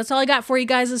yeah, that's all I got for you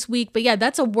guys this week. But yeah,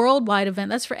 that's a worldwide event.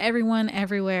 That's for everyone,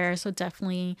 everywhere. So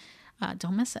definitely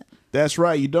don't miss it. That's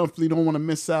right. You definitely don't want to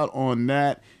miss out on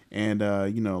that. And,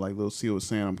 like Lil C was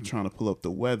saying, I'm trying to pull up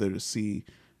the weather to see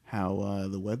how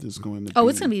the weather's going to be. Oh,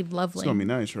 it's going to be lovely. It's going to be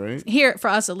nice, right? Here, for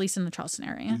us, at least in the Charleston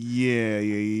area. Yeah.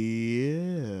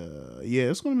 Yeah,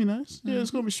 it's going to be nice. Yeah,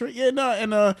 it's going to be straight. Yeah,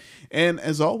 no, and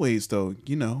as always, though,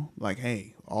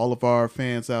 hey, all of our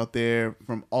fans out there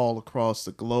from all across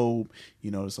the globe,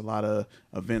 there's a lot of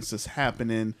events that's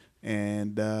happening.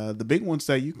 And the big ones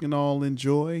that you can all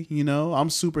enjoy, I'm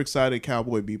super excited.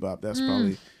 Cowboy Bebop, that's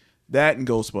probably that, and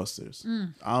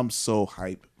Ghostbusters. I'm so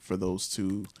hyped for those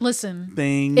two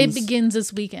things. It begins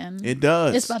this weekend. It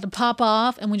does. It's about to pop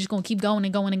off, and we're just going to keep going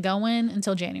and going and going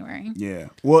until January. Yeah.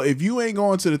 Well, if you ain't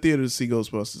going to the theater to see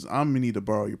Ghostbusters, I'm going to need to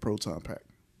borrow your Proton Pack.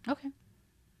 Okay.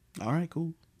 All right,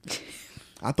 cool.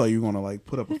 I thought you were going to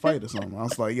put up a fight or something. I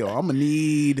was like, yo, I'm going to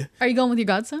need... Are you going with your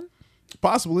godson?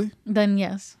 Possibly. Then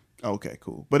yes. Okay,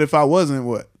 cool. But if I wasn't,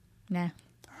 what? Nah.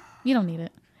 You don't need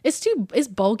it. It's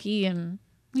bulky, and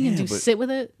you can sit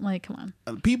with it. Like, come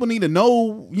on. People need to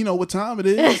know, what time it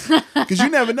is. Because you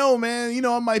never know, man.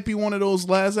 It might be one of those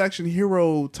Last Action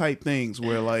Hero type things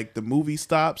where, the movie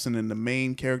stops and then the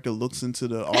main character looks into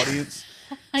the audience.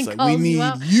 It's like, we need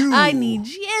you. I need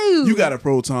you. You got a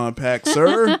Proton Pack,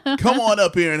 sir. Come on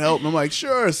up here and help. And I'm like,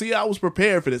 sure. See, I was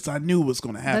prepared for this. I knew it was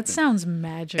going to happen. That sounds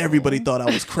magical. Everybody thought I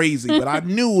was crazy, but I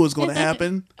knew it was going to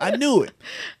happen. I knew it.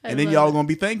 And then y'all going to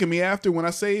be thanking me after when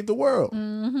I saved the world.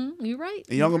 Mm-hmm. You're right.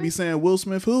 And y'all going to be saying, Will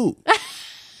Smith who?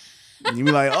 And you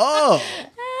be like, oh.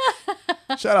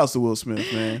 Shout outs to Will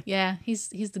Smith, man. Yeah, he's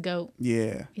the GOAT.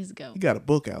 Yeah. He's the GOAT. He got a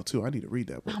book out, too. I need to read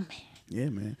that book. Oh, man. Yeah,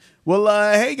 man. Well,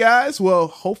 hey, guys. Well,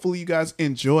 hopefully you guys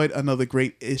enjoyed another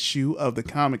great issue of the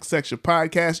Comic Section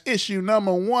Podcast. Issue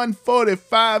number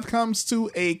 145 comes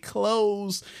to a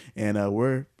close. And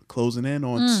we're closing in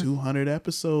on 200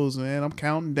 episodes, man. I'm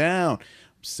counting down.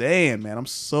 I'm saying, man, I'm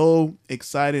so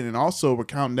excited. And also, we're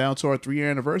counting down to our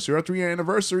 3-year anniversary. Our 3-year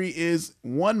anniversary is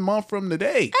 1 month from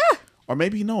today. Or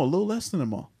maybe, a little less than a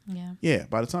month. Yeah. Yeah,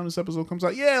 by the time this episode comes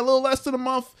out, a little less than a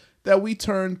month that we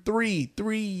turned 3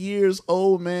 years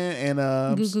old, man.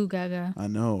 And goo goo gaga. I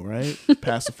know, right?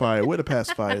 Pacifier. Where the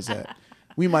pacifiers at?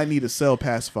 We might need to sell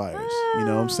pacifiers. You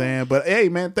know what I'm saying? But hey,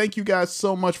 man, thank you guys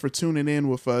so much for tuning in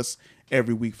with us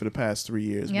every week for the past 3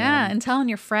 years. Yeah, man. and telling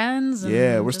your friends.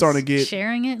 And we're starting to get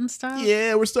sharing it and stuff.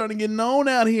 Yeah, we're starting to get known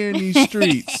out here in these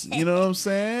streets. You know what I'm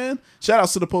saying? Shout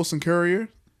outs to the Post and Courier.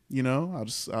 I'll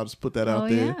just put that out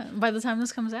there. Yeah. By the time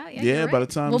this comes out, by the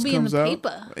time this comes out,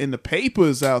 paper. In the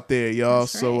papers out there, y'all.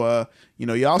 That's right. So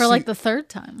y'all for see, the third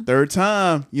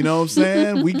time. You know what I'm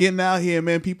saying? We getting out here,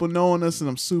 man. People knowing us, and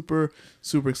I'm super,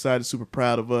 super excited, super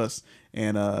proud of us.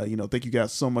 And thank you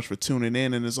guys so much for tuning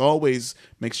in. And as always,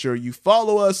 make sure you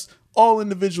follow us all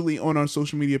individually on our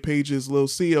social media pages. Lil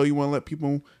CEO, you want to let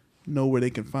people know where they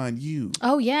can find you?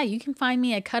 Oh yeah, you can find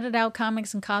me at Cut It Out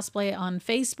Comics and Cosplay on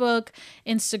Facebook,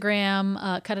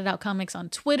 Instagram, Cut It Out Comics on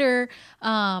Twitter,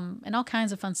 and all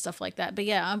kinds of fun stuff like that. But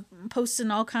yeah, I'm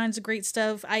posting all kinds of great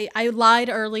stuff. I lied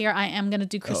earlier. I am gonna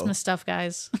do Christmas stuff,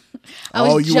 guys. I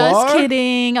was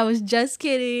just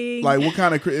kidding. Like, what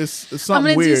kind of it's something I'm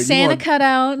gonna weird. Do Santa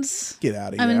cutouts. Get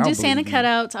out of here. I'm gonna do Santa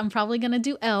cutouts. I'm probably gonna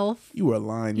do Elf. You were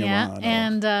lying.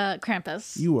 And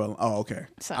Krampus. You were. Oh, okay.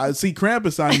 So. I see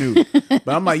Krampus. I knew,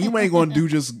 but I'm like, you ain't gonna do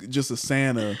just a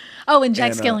Santa. Oh, and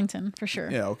Jack Skellington for sure.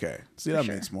 Yeah. Okay. See, that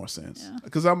makes more sense.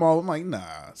 Because I'm like, nah,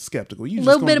 skeptical. You a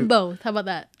little bit of both. How about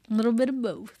that? A little bit of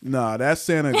both. Nah, that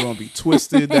Santa gonna be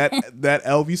twisted. that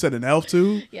elf. You said an elf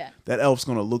too. Yeah. That elf's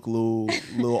gonna look a little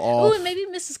off. Oh, and maybe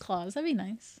Mrs. Claus. That'd be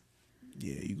nice.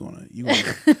 Yeah, you gonna.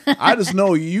 I just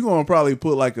know you gonna probably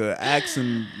put like a axe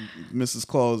in Mrs.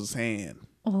 Claus's hand.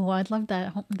 Oh, I'd love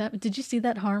that. Did you see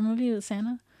that horror movie with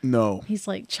Santa? No. He's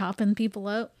like chopping people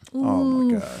up. Oof, oh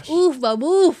my gosh. Oof,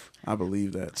 oof. I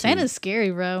believe that too. Santa's scary,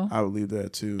 bro. I believe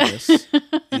that too. That's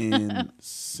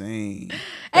insane.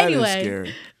 That is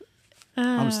scary.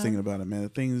 I'm just thinking about it, man. The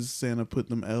things Santa put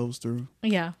them elves through.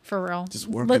 Yeah, for real. Just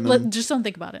working them. Just don't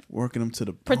think about it. Working them to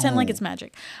the bone. Pretend like it's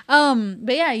magic. But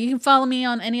yeah, you can follow me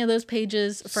on any of those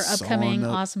pages for upcoming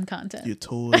awesome content. Your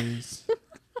toys.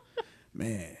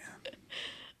 Man.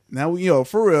 Now,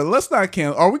 for real, let's not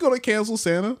cancel. Are we going to cancel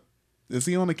Santa? Is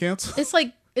he on the cancel? It's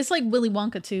like Willy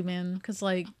Wonka too, man. Because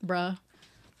bruh.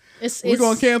 We're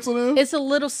going to cancel him? It's a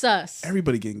little sus.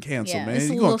 Everybody getting canceled, man.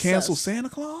 You going to cancel Santa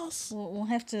Claus? We'll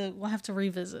have to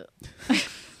revisit.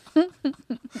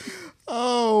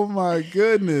 Oh my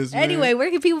goodness, man. Anyway,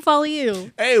 where can people follow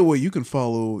you? Hey, well, you can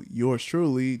follow yours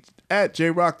truly at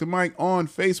JRockTheMic on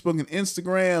Facebook and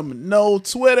Instagram. No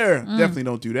Twitter. Definitely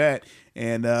don't do that.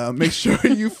 And make sure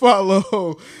you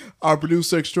follow our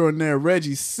producer extraordinaire,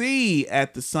 Reggie C,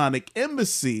 at the Sonic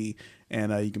Embassy.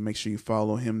 And you can make sure you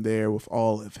follow him there with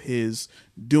all of his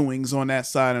doings on that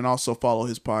side. And also follow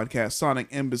his podcast, Sonic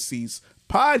Embassy's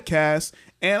Podcast.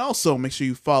 And also make sure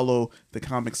you follow the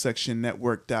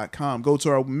comicsectionnetwork.com. Go to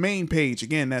our main page.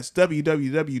 Again, that's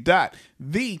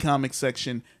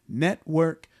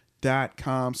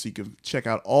www.thecomicsectionnetwork.com, so you can check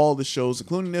out all the shows,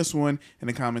 including this one, and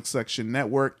the Comic Section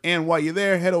Network. And while you're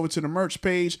there, head over to the merch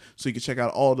page so you can check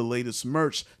out all the latest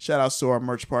merch. Shout outs to our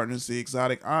merch partners, the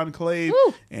Exotic Enclave.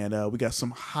 Woo! And we got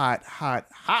some hot,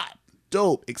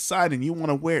 dope, exciting. You want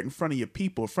to wear it in front of your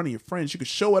people, in front of your friends. You can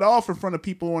show it off in front of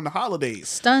people on the holidays.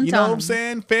 Stunt You know what I'm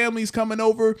saying? Families coming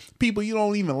over, people you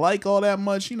don't even like all that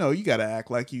much. You got to act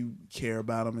like you care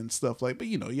about them and stuff like. But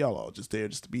y'all all just there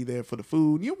just to be there for the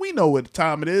food. We know what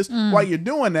time it is. While you're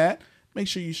doing that, make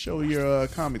sure you show your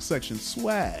comic section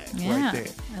swag right there.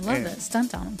 I love that.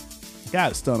 Stunt on them. Got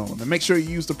to stunt on them. And make sure you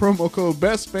use the promo code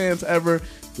BESTFANSEVER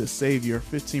to save your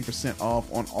 15%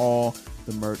 off on all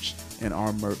the merch in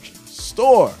our merch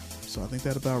store. So I think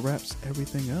that about wraps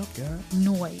everything up, guys.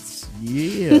 Noise.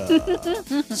 Yeah.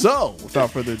 So,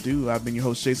 without further ado, I've been your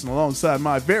host, Jason, alongside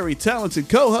my very talented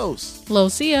co-host,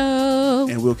 Lucio.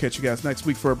 And we'll catch you guys next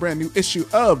week for a brand new issue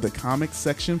of the Comic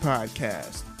Section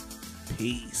Podcast.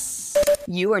 Peace.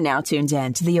 You are now tuned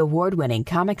in to the award-winning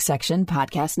Comic Section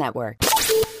Podcast Network.